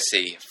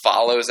legacy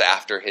follows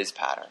after his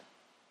pattern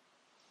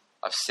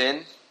of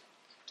sin,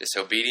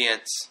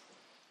 disobedience,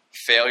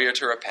 failure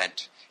to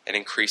repent, and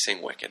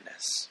increasing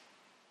wickedness.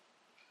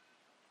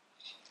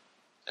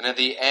 And at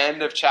the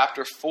end of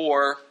chapter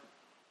 4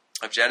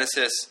 of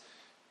Genesis,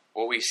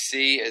 what we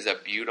see is a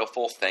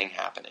beautiful thing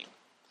happening.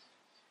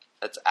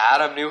 That's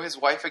Adam knew his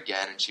wife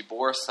again, and she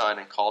bore a son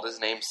and called his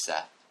name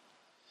Seth.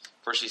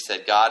 For she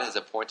said, God has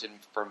appointed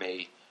for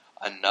me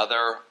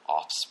another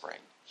offspring.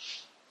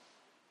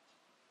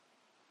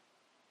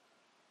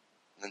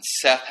 And then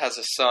Seth has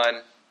a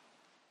son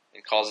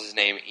and calls his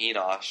name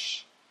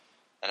Enosh.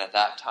 And at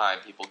that time,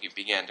 people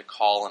began to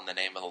call on the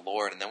name of the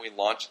Lord. And then we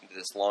launched into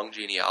this long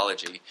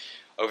genealogy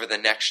over the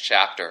next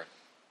chapter.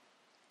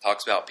 It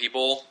talks about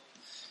people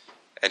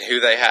and who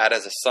they had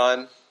as a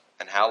son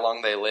and how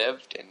long they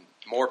lived, and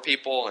more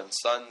people and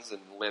sons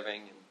and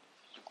living and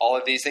all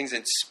of these things.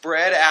 And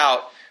spread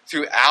out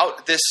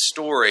throughout this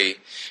story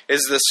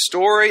is the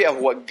story of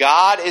what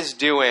God is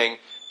doing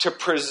to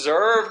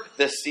preserve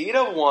the seed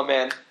of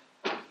woman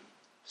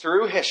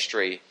through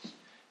history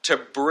to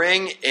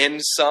bring in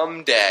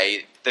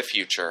someday the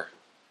future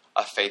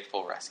a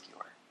faithful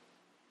rescuer.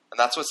 And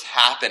that's what's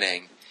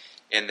happening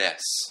in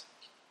this.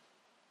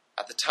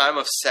 At the time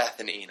of Seth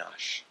and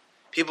Enosh,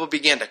 people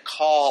began to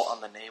call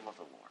on the name of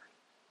the Lord.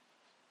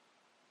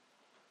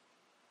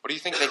 What do you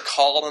think they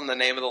called on the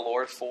name of the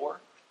Lord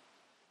for?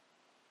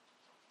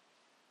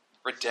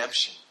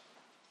 Redemption.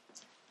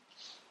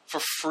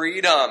 For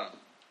freedom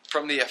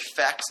from the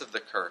effects of the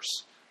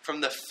curse.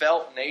 From the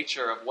felt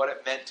nature of what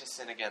it meant to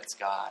sin against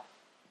God.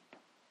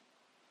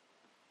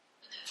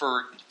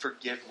 For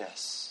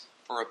forgiveness.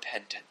 For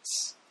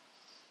repentance.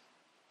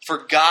 For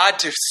God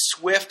to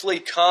swiftly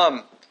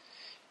come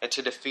and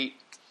to defeat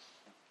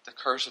the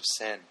curse of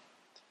sin.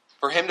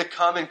 For Him to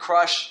come and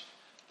crush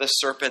the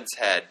serpent's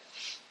head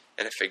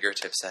in a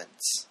figurative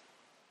sense.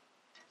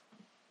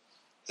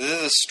 This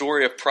is a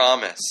story of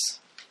promise.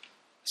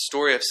 A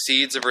story of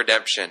seeds of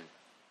redemption.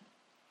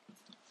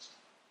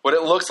 What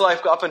it looks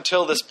like up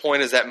until this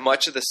point is that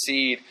much of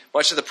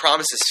the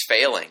promise is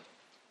failing.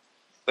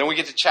 Then we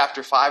get to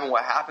chapter 5, and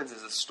what happens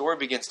is the story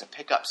begins to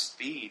pick up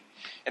speed.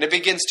 And it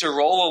begins to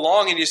roll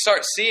along, and you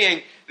start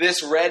seeing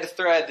this red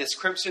thread, this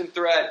crimson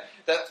thread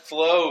that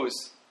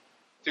flows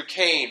through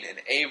Cain and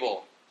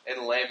Abel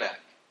and Lamech.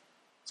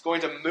 It's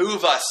going to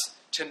move us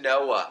to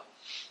Noah.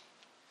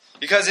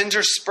 Because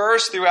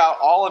interspersed throughout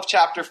all of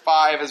chapter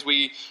 5 as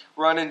we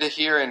run into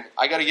here, and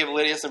I got to give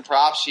Lydia some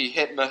props. She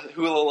hit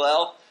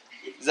Mahalalel.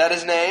 Is that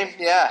his name?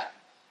 Yeah.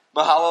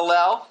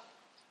 Mahalalel.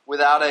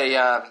 Without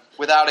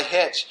a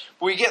hitch.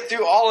 But we get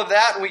through all of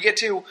that and we get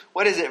to,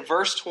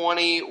 verse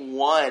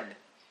 21.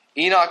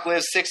 Enoch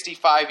lives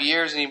 65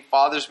 years and he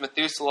fathers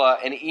Methuselah.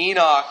 And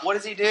Enoch, what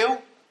does he do?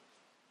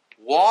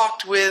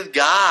 Walked with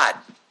God.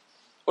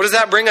 What does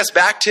that bring us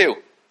back to?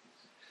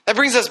 That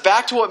brings us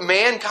back to what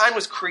mankind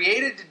was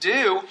created to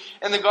do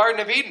in the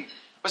Garden of Eden,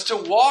 was to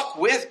walk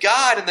with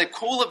God in the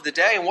cool of the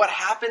day. And what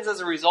happens as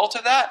a result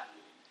of that?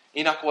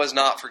 Enoch was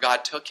not, for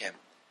God took him.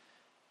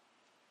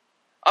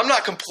 I'm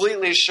not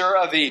completely sure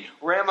of the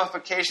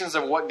ramifications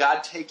of what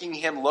God taking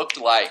him looked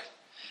like.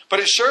 But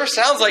it sure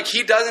sounds like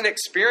he doesn't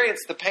experience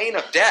the pain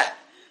of death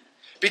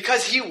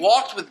because he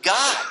walked with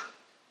God.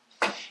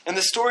 And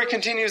the story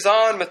continues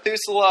on.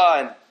 Methuselah,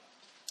 and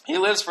he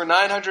lives for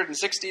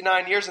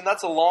 969 years, and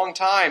that's a long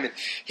time. And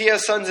he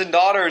has sons and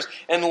daughters.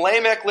 And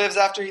Lamech lives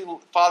after he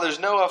fathers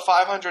Noah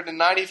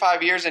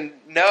 595 years, and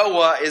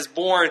Noah is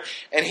born,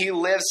 and he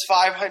lives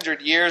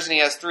 500 years, and he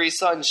has 3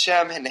 sons,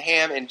 Shem and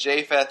Ham and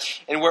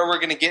Japheth. And where we're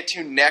going to get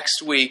to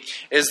next week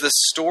is the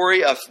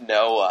story of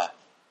Noah.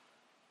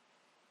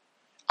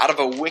 Out of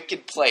a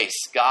wicked place,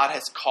 God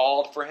has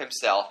called for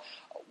himself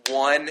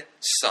one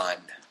son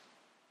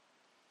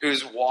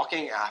who's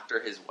walking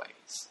after his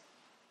ways.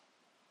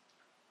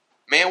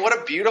 Man, what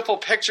a beautiful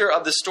picture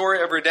of the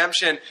story of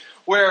redemption,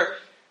 where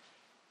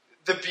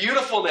the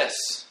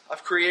beautifulness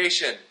of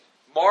creation,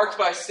 marked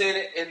by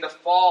sin in the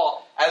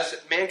fall, as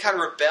mankind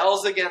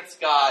rebels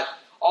against God,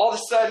 all of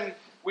a sudden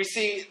we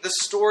see the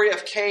story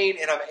of Cain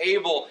and of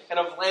Abel and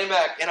of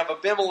Lamech and of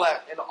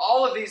Abimelech and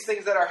all of these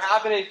things that are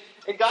happening.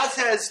 And God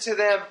says to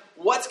them,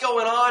 what's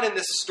going on in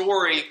this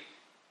story?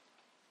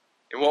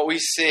 And what we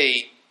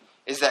see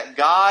is that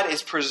God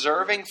is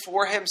preserving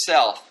for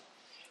himself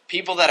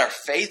people that are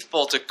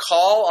faithful to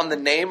call on the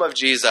name of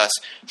Jesus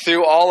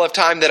through all of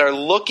time, that are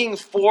looking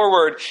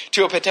forward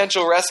to a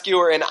potential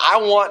rescuer. And I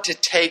want to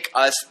take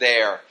us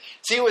there.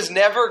 See, it was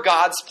never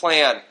God's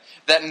plan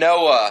that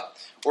Noah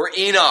or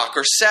Enoch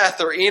or Seth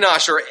or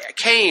Enosh or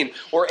Cain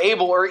or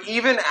Abel or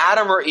even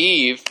Adam or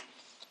Eve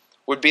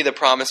would be the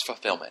promised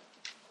fulfillment.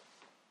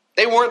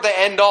 They weren't the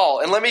end all.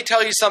 And let me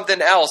tell you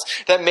something else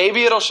that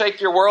maybe it'll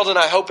shake your world, and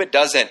I hope it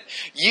doesn't.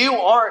 You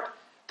aren't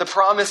the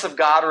promise of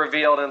God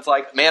revealed, and it's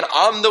like, man,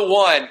 I'm the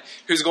one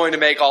who's going to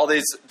make all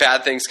these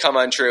bad things come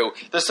untrue.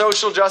 The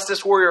social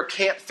justice warrior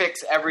can't fix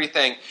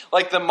everything.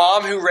 Like the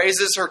mom who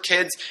raises her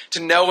kids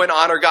to know and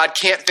honor God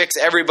can't fix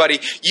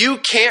everybody. You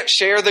can't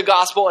share the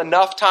gospel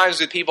enough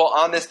times with people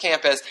on this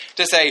campus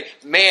to say,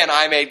 man,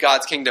 I made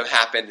God's kingdom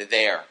happen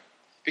there.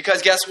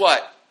 Because guess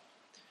what?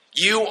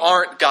 You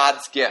aren't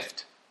God's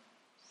gift.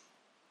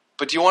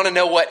 But do you want to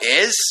know what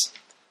is?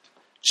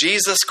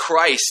 Jesus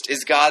Christ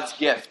is God's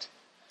gift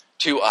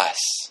to us.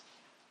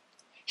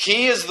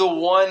 He is the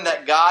one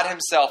that God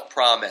himself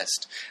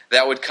promised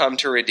that would come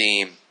to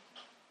redeem.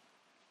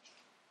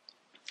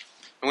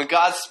 And when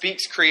God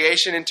speaks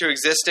creation into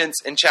existence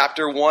in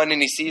chapter 1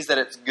 and he sees that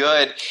it's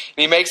good, and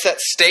he makes that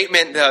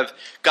statement of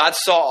God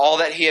saw all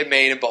that he had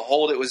made and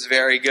behold, it was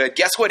very good.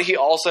 Guess what he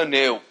also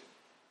knew?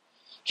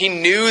 He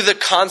knew the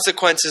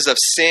consequences of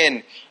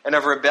sin and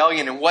of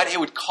rebellion and what it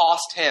would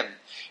cost him.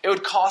 It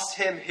would cost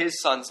him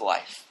his son's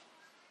life.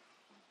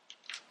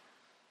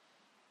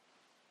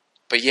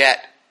 But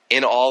yet,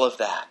 in all of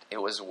that,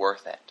 it was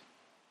worth it.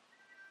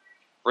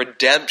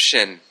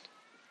 Redemption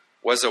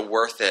was a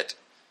worth it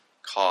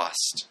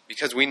cost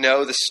because we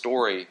know the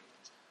story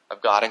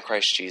of God in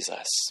Christ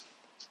Jesus.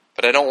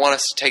 But I don't want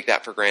us to take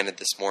that for granted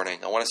this morning.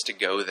 I want us to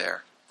go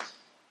there.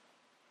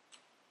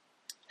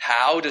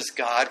 How does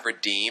God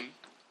redeem?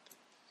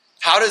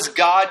 How does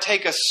God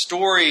take a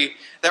story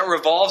that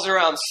revolves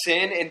around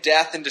sin and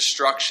death and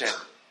destruction?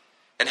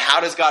 And how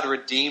does God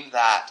redeem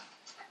that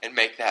and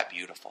make that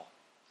beautiful?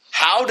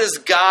 How does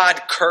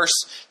God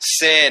curse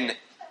sin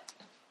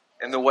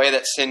in the way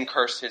that sin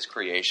cursed his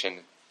creation?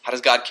 How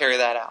does God carry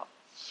that out?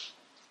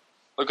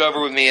 Look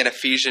over with me in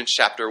Ephesians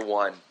chapter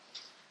 1,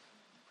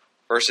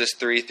 verses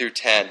 3 through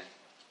 10.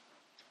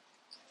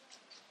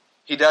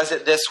 He does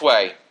it this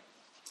way.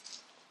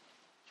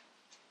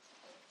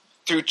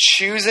 Through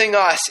choosing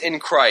us in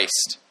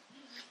Christ,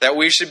 that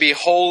we should be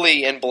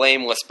holy and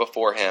blameless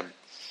before him.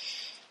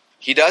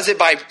 He does it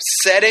by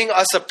setting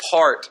us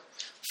apart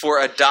for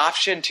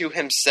adoption to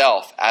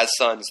himself as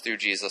sons through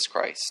Jesus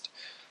Christ,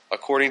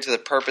 according to the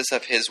purpose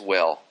of his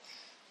will.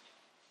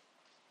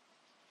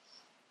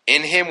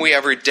 In him we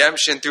have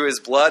redemption through his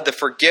blood, the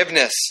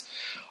forgiveness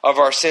of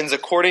our sins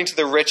according to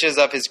the riches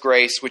of his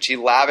grace, which he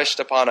lavished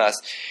upon us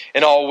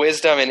in all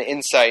wisdom and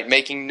insight,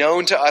 making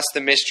known to us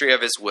the mystery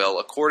of his will,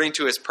 according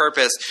to his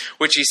purpose,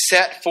 which he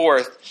set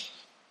forth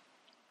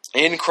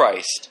in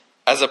Christ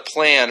as a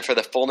plan for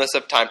the fullness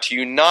of time, to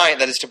unite,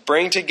 that is, to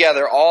bring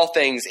together all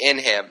things in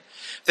him,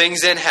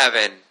 things in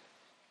heaven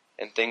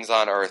and things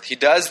on earth. He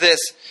does this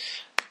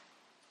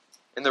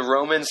in the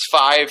Romans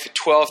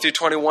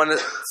 5:12-21.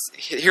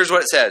 Here's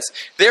what it says.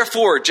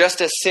 Therefore, just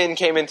as sin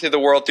came into the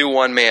world through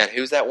one man.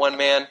 Who's that one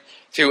man?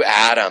 Through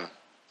Adam.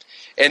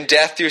 And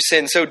death through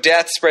sin. So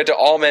death spread to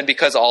all men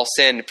because all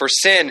sinned. For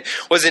sin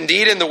was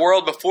indeed in the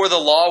world before the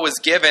law was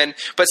given,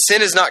 but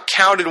sin is not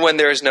counted when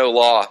there is no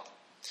law.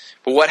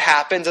 But what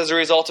happens as a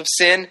result of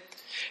sin?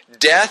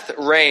 death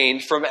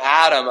reigned from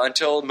Adam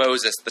until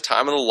Moses, the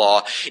time of the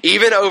law,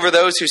 even over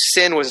those whose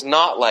sin was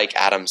not like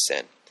Adam's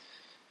sin,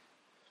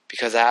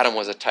 because Adam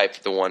was a type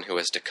of the one who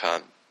was to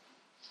come.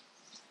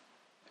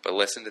 But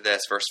listen to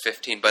this, verse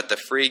 15. But the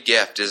free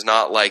gift is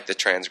not like the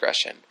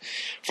transgression.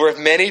 For if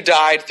many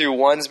died through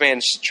one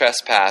man's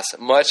trespass,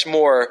 much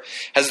more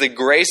has the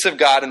grace of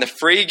God and the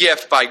free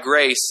gift by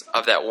grace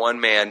of that one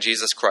man,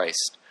 Jesus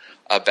Christ,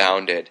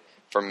 abounded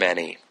for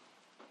many.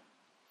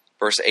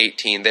 Verse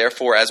 18.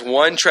 Therefore, as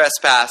one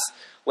trespass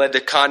led to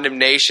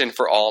condemnation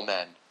for all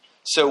men,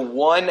 so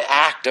one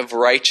act of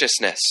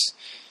righteousness,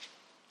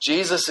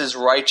 Jesus'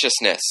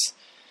 righteousness,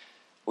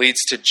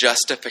 leads to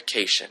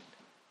justification.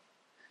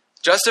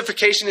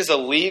 Justification is a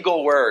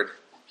legal word.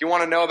 If you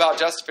want to know about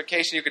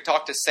justification, you could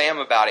talk to Sam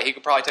about it. He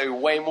could probably tell you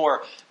way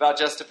more about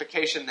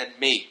justification than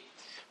me.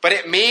 But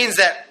it means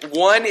that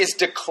one is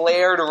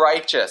declared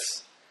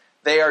righteous.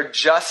 They are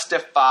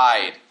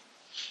justified.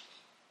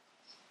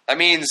 That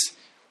means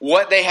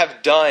what they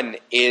have done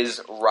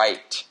is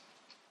right.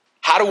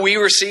 How do we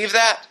receive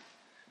that?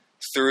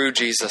 Through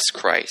Jesus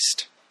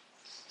Christ.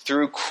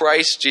 Through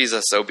Christ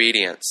Jesus'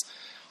 obedience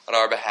on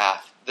our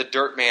behalf. The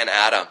dirt man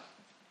Adam,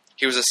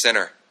 he was a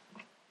sinner.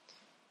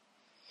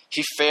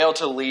 He failed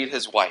to lead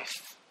his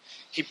wife.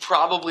 He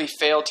probably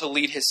failed to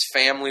lead his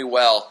family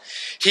well.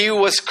 He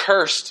was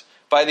cursed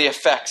by the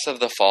effects of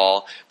the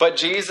fall. But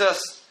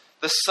Jesus,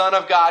 the Son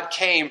of God,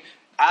 came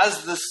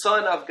as the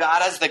Son of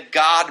God, as the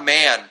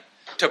God-man,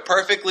 to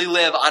perfectly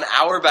live on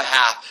our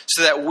behalf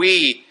so that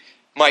we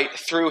might,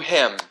 through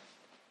him,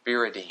 be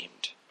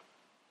redeemed.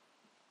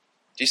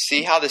 Do you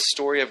see how this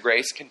story of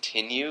grace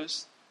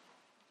continues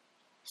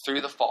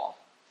through the fall?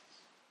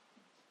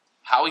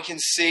 How we can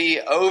see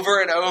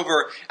over and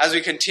over as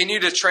we continue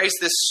to trace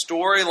this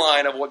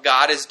storyline of what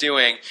God is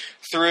doing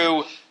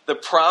through the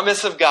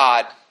promise of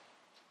God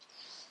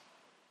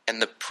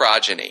and the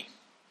progeny.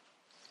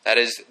 That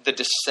is the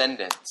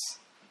descendants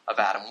of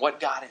Adam. What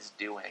God is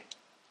doing.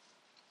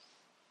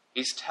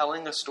 He's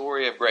telling a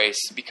story of grace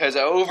because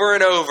over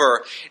and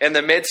over in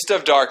the midst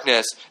of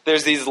darkness,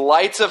 there's these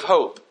lights of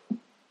hope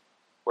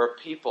where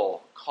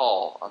people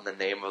call on the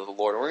name of the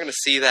Lord. And we're going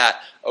to see that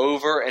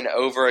over and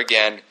over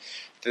again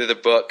through the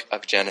book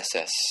of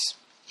Genesis.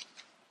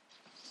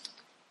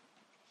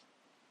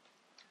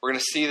 We're going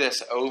to see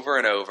this over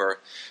and over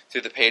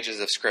through the pages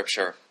of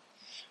Scripture.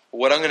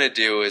 What I'm going to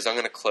do is I'm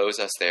going to close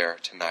us there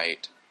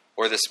tonight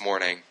or this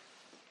morning.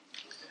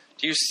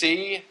 Do you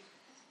see?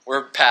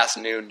 We're past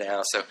noon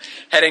now, so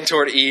heading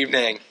toward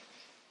evening.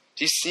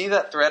 Do you see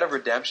that thread of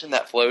redemption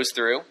that flows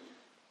through?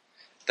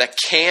 That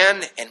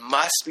can and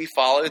must be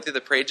followed through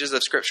the pages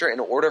of Scripture in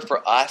order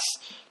for us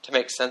to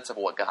make sense of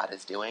what God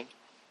is doing?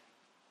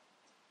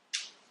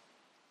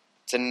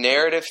 It's a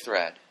narrative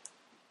thread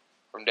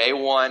from day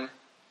one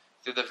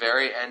through the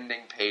very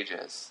ending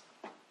pages.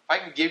 If I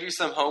can give you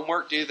some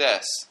homework, do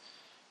this.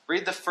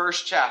 Read the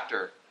first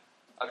chapter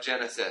of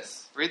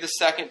Genesis. Read the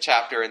second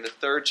chapter and the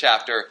third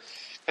chapter.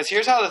 Because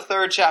here's how the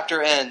third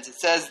chapter ends. It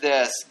says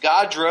this: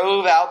 God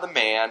drove out the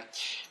man,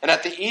 and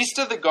at the east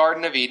of the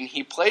Garden of Eden,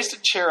 he placed a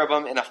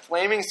cherubim and a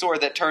flaming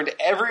sword that turned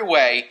every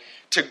way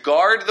to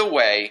guard the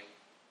way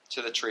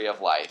to the tree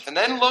of life. And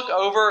then look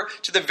over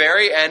to the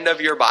very end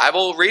of your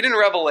Bible. Read in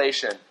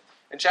Revelation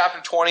in chapter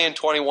 20 and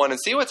 21 and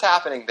see what's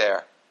happening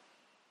there.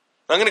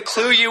 I'm going to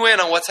clue you in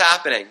on what's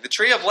happening. The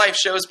tree of life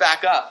shows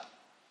back up.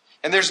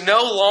 And there's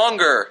no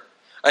longer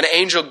an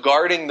angel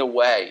guarding the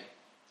way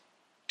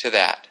to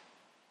that.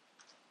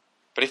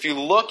 But if you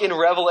look in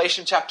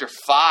Revelation chapter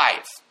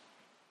 5,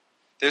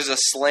 there's a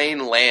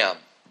slain lamb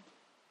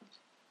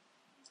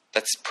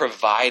that's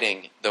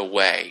providing the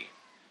way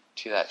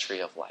to that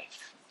tree of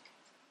life.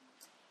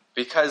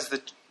 Because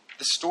the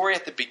story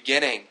at the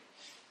beginning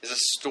is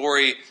a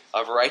story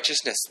of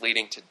righteousness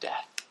leading to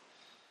death.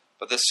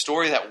 But the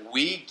story that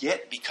we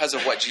get because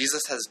of what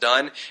Jesus has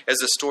done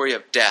is a story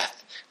of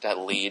death that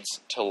leads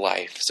to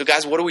life. So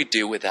guys, what do we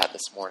do with that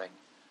this morning?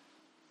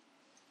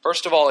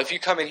 First of all, if you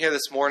come in here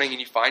this morning and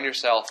you find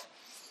yourself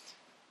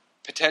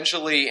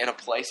potentially in a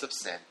place of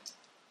sin,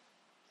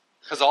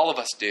 because all of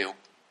us do.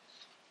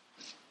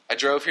 I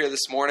drove here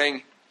this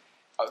morning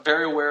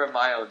very aware of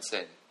my own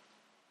sin,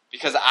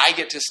 because I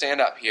get to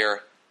stand up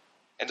here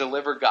and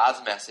deliver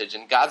God's message,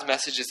 and God's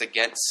message is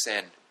against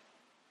sin.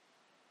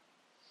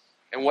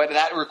 And what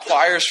that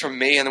requires from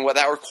me and what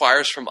that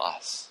requires from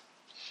us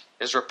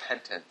is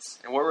repentance.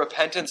 And what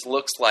repentance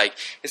looks like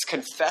is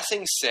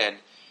confessing sin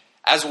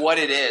as what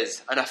it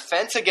is, an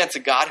offense against a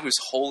God who's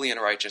holy and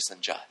righteous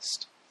and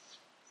just.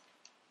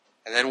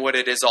 And then what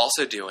it is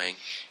also doing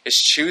is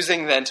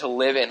choosing then to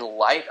live in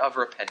light of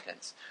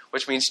repentance,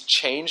 which means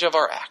change of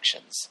our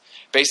actions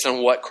based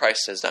on what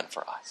Christ has done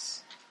for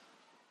us.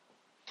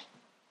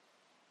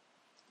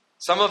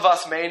 Some of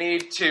us may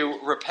need to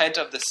repent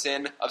of the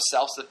sin of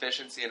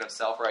self-sufficiency and of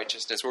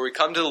self-righteousness, where we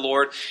come to the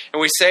Lord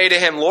and we say to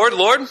Him, Lord,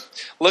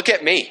 look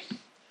at me.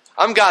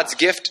 I'm God's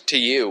gift to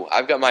you.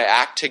 I've got my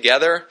act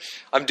together.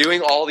 I'm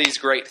doing all these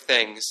great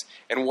things.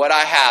 And what I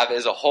have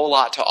is a whole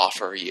lot to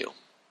offer you.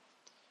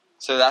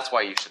 So that's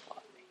why you should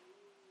love me.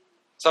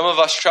 Some of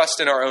us trust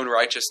in our own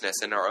righteousness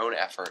and our own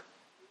effort.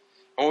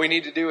 And what we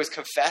need to do is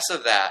confess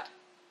of that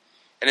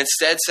and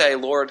instead say,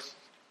 Lord,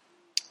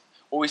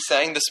 what we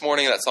sang this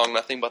morning, that song,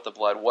 Nothing But the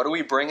Blood, what do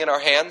we bring in our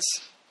hands?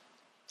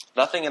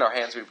 Nothing in our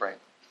hands we bring.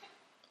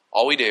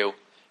 All we do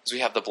is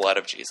we have the blood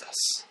of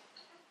Jesus.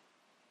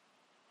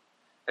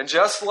 And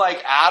just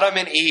like Adam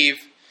and Eve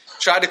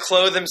tried to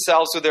clothe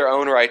themselves with their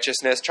own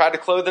righteousness, tried to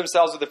clothe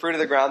themselves with the fruit of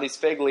the ground, these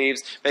fig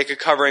leaves, make a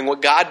covering.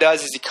 What God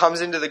does is he comes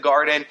into the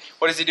garden.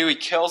 What does he do? He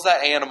kills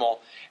that animal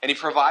and he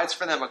provides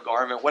for them a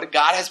garment. What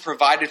God has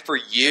provided for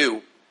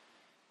you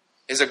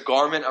is a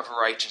garment of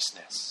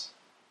righteousness,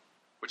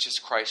 which is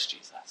Christ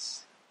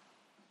Jesus.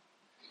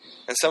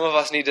 And some of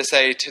us need to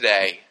say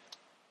today,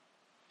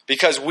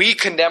 because we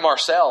condemn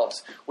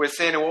ourselves with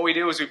sin, and what we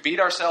do is we beat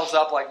ourselves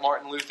up like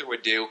Martin Luther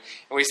would do,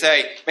 and we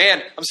say,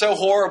 man, I'm so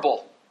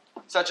horrible,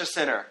 such a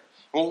sinner.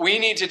 What we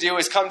need to do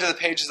is come to the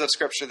pages of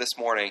Scripture this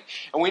morning,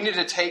 and we need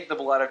to take the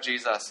blood of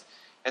Jesus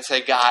and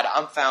say, God,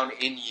 I'm found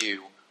in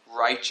you,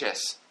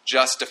 righteous,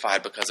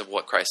 justified because of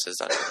what Christ has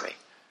done for me.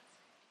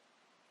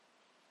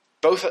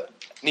 Both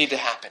need to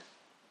happen.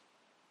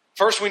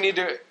 First, we need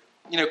to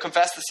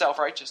confess the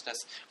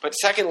self-righteousness. But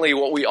secondly,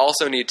 what we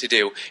also need to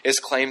do is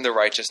claim the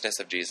righteousness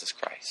of Jesus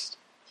Christ.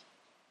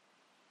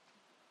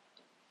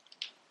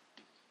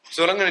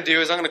 So what I'm going to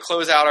do is I'm going to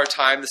close out our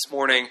time this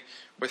morning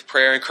with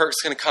prayer, and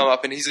Kirk's going to come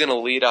up and he's going to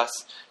lead us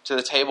to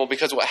the table,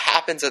 because what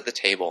happens at the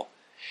table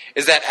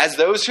is that as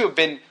those who have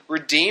been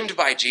redeemed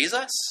by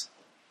Jesus,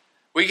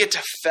 we get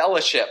to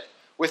fellowship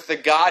with the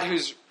God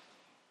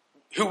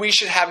who we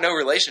should have no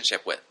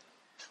relationship with.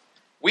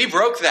 We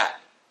broke that.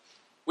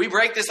 We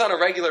break this on a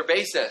regular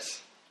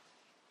basis.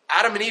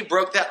 Adam and Eve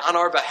broke that on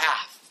our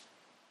behalf.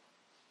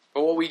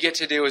 But what we get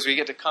to do is we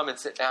get to come and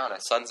sit down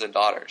as sons and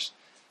daughters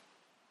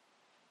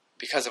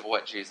because of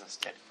what Jesus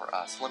did for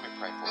us. Let me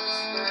pray for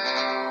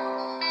us.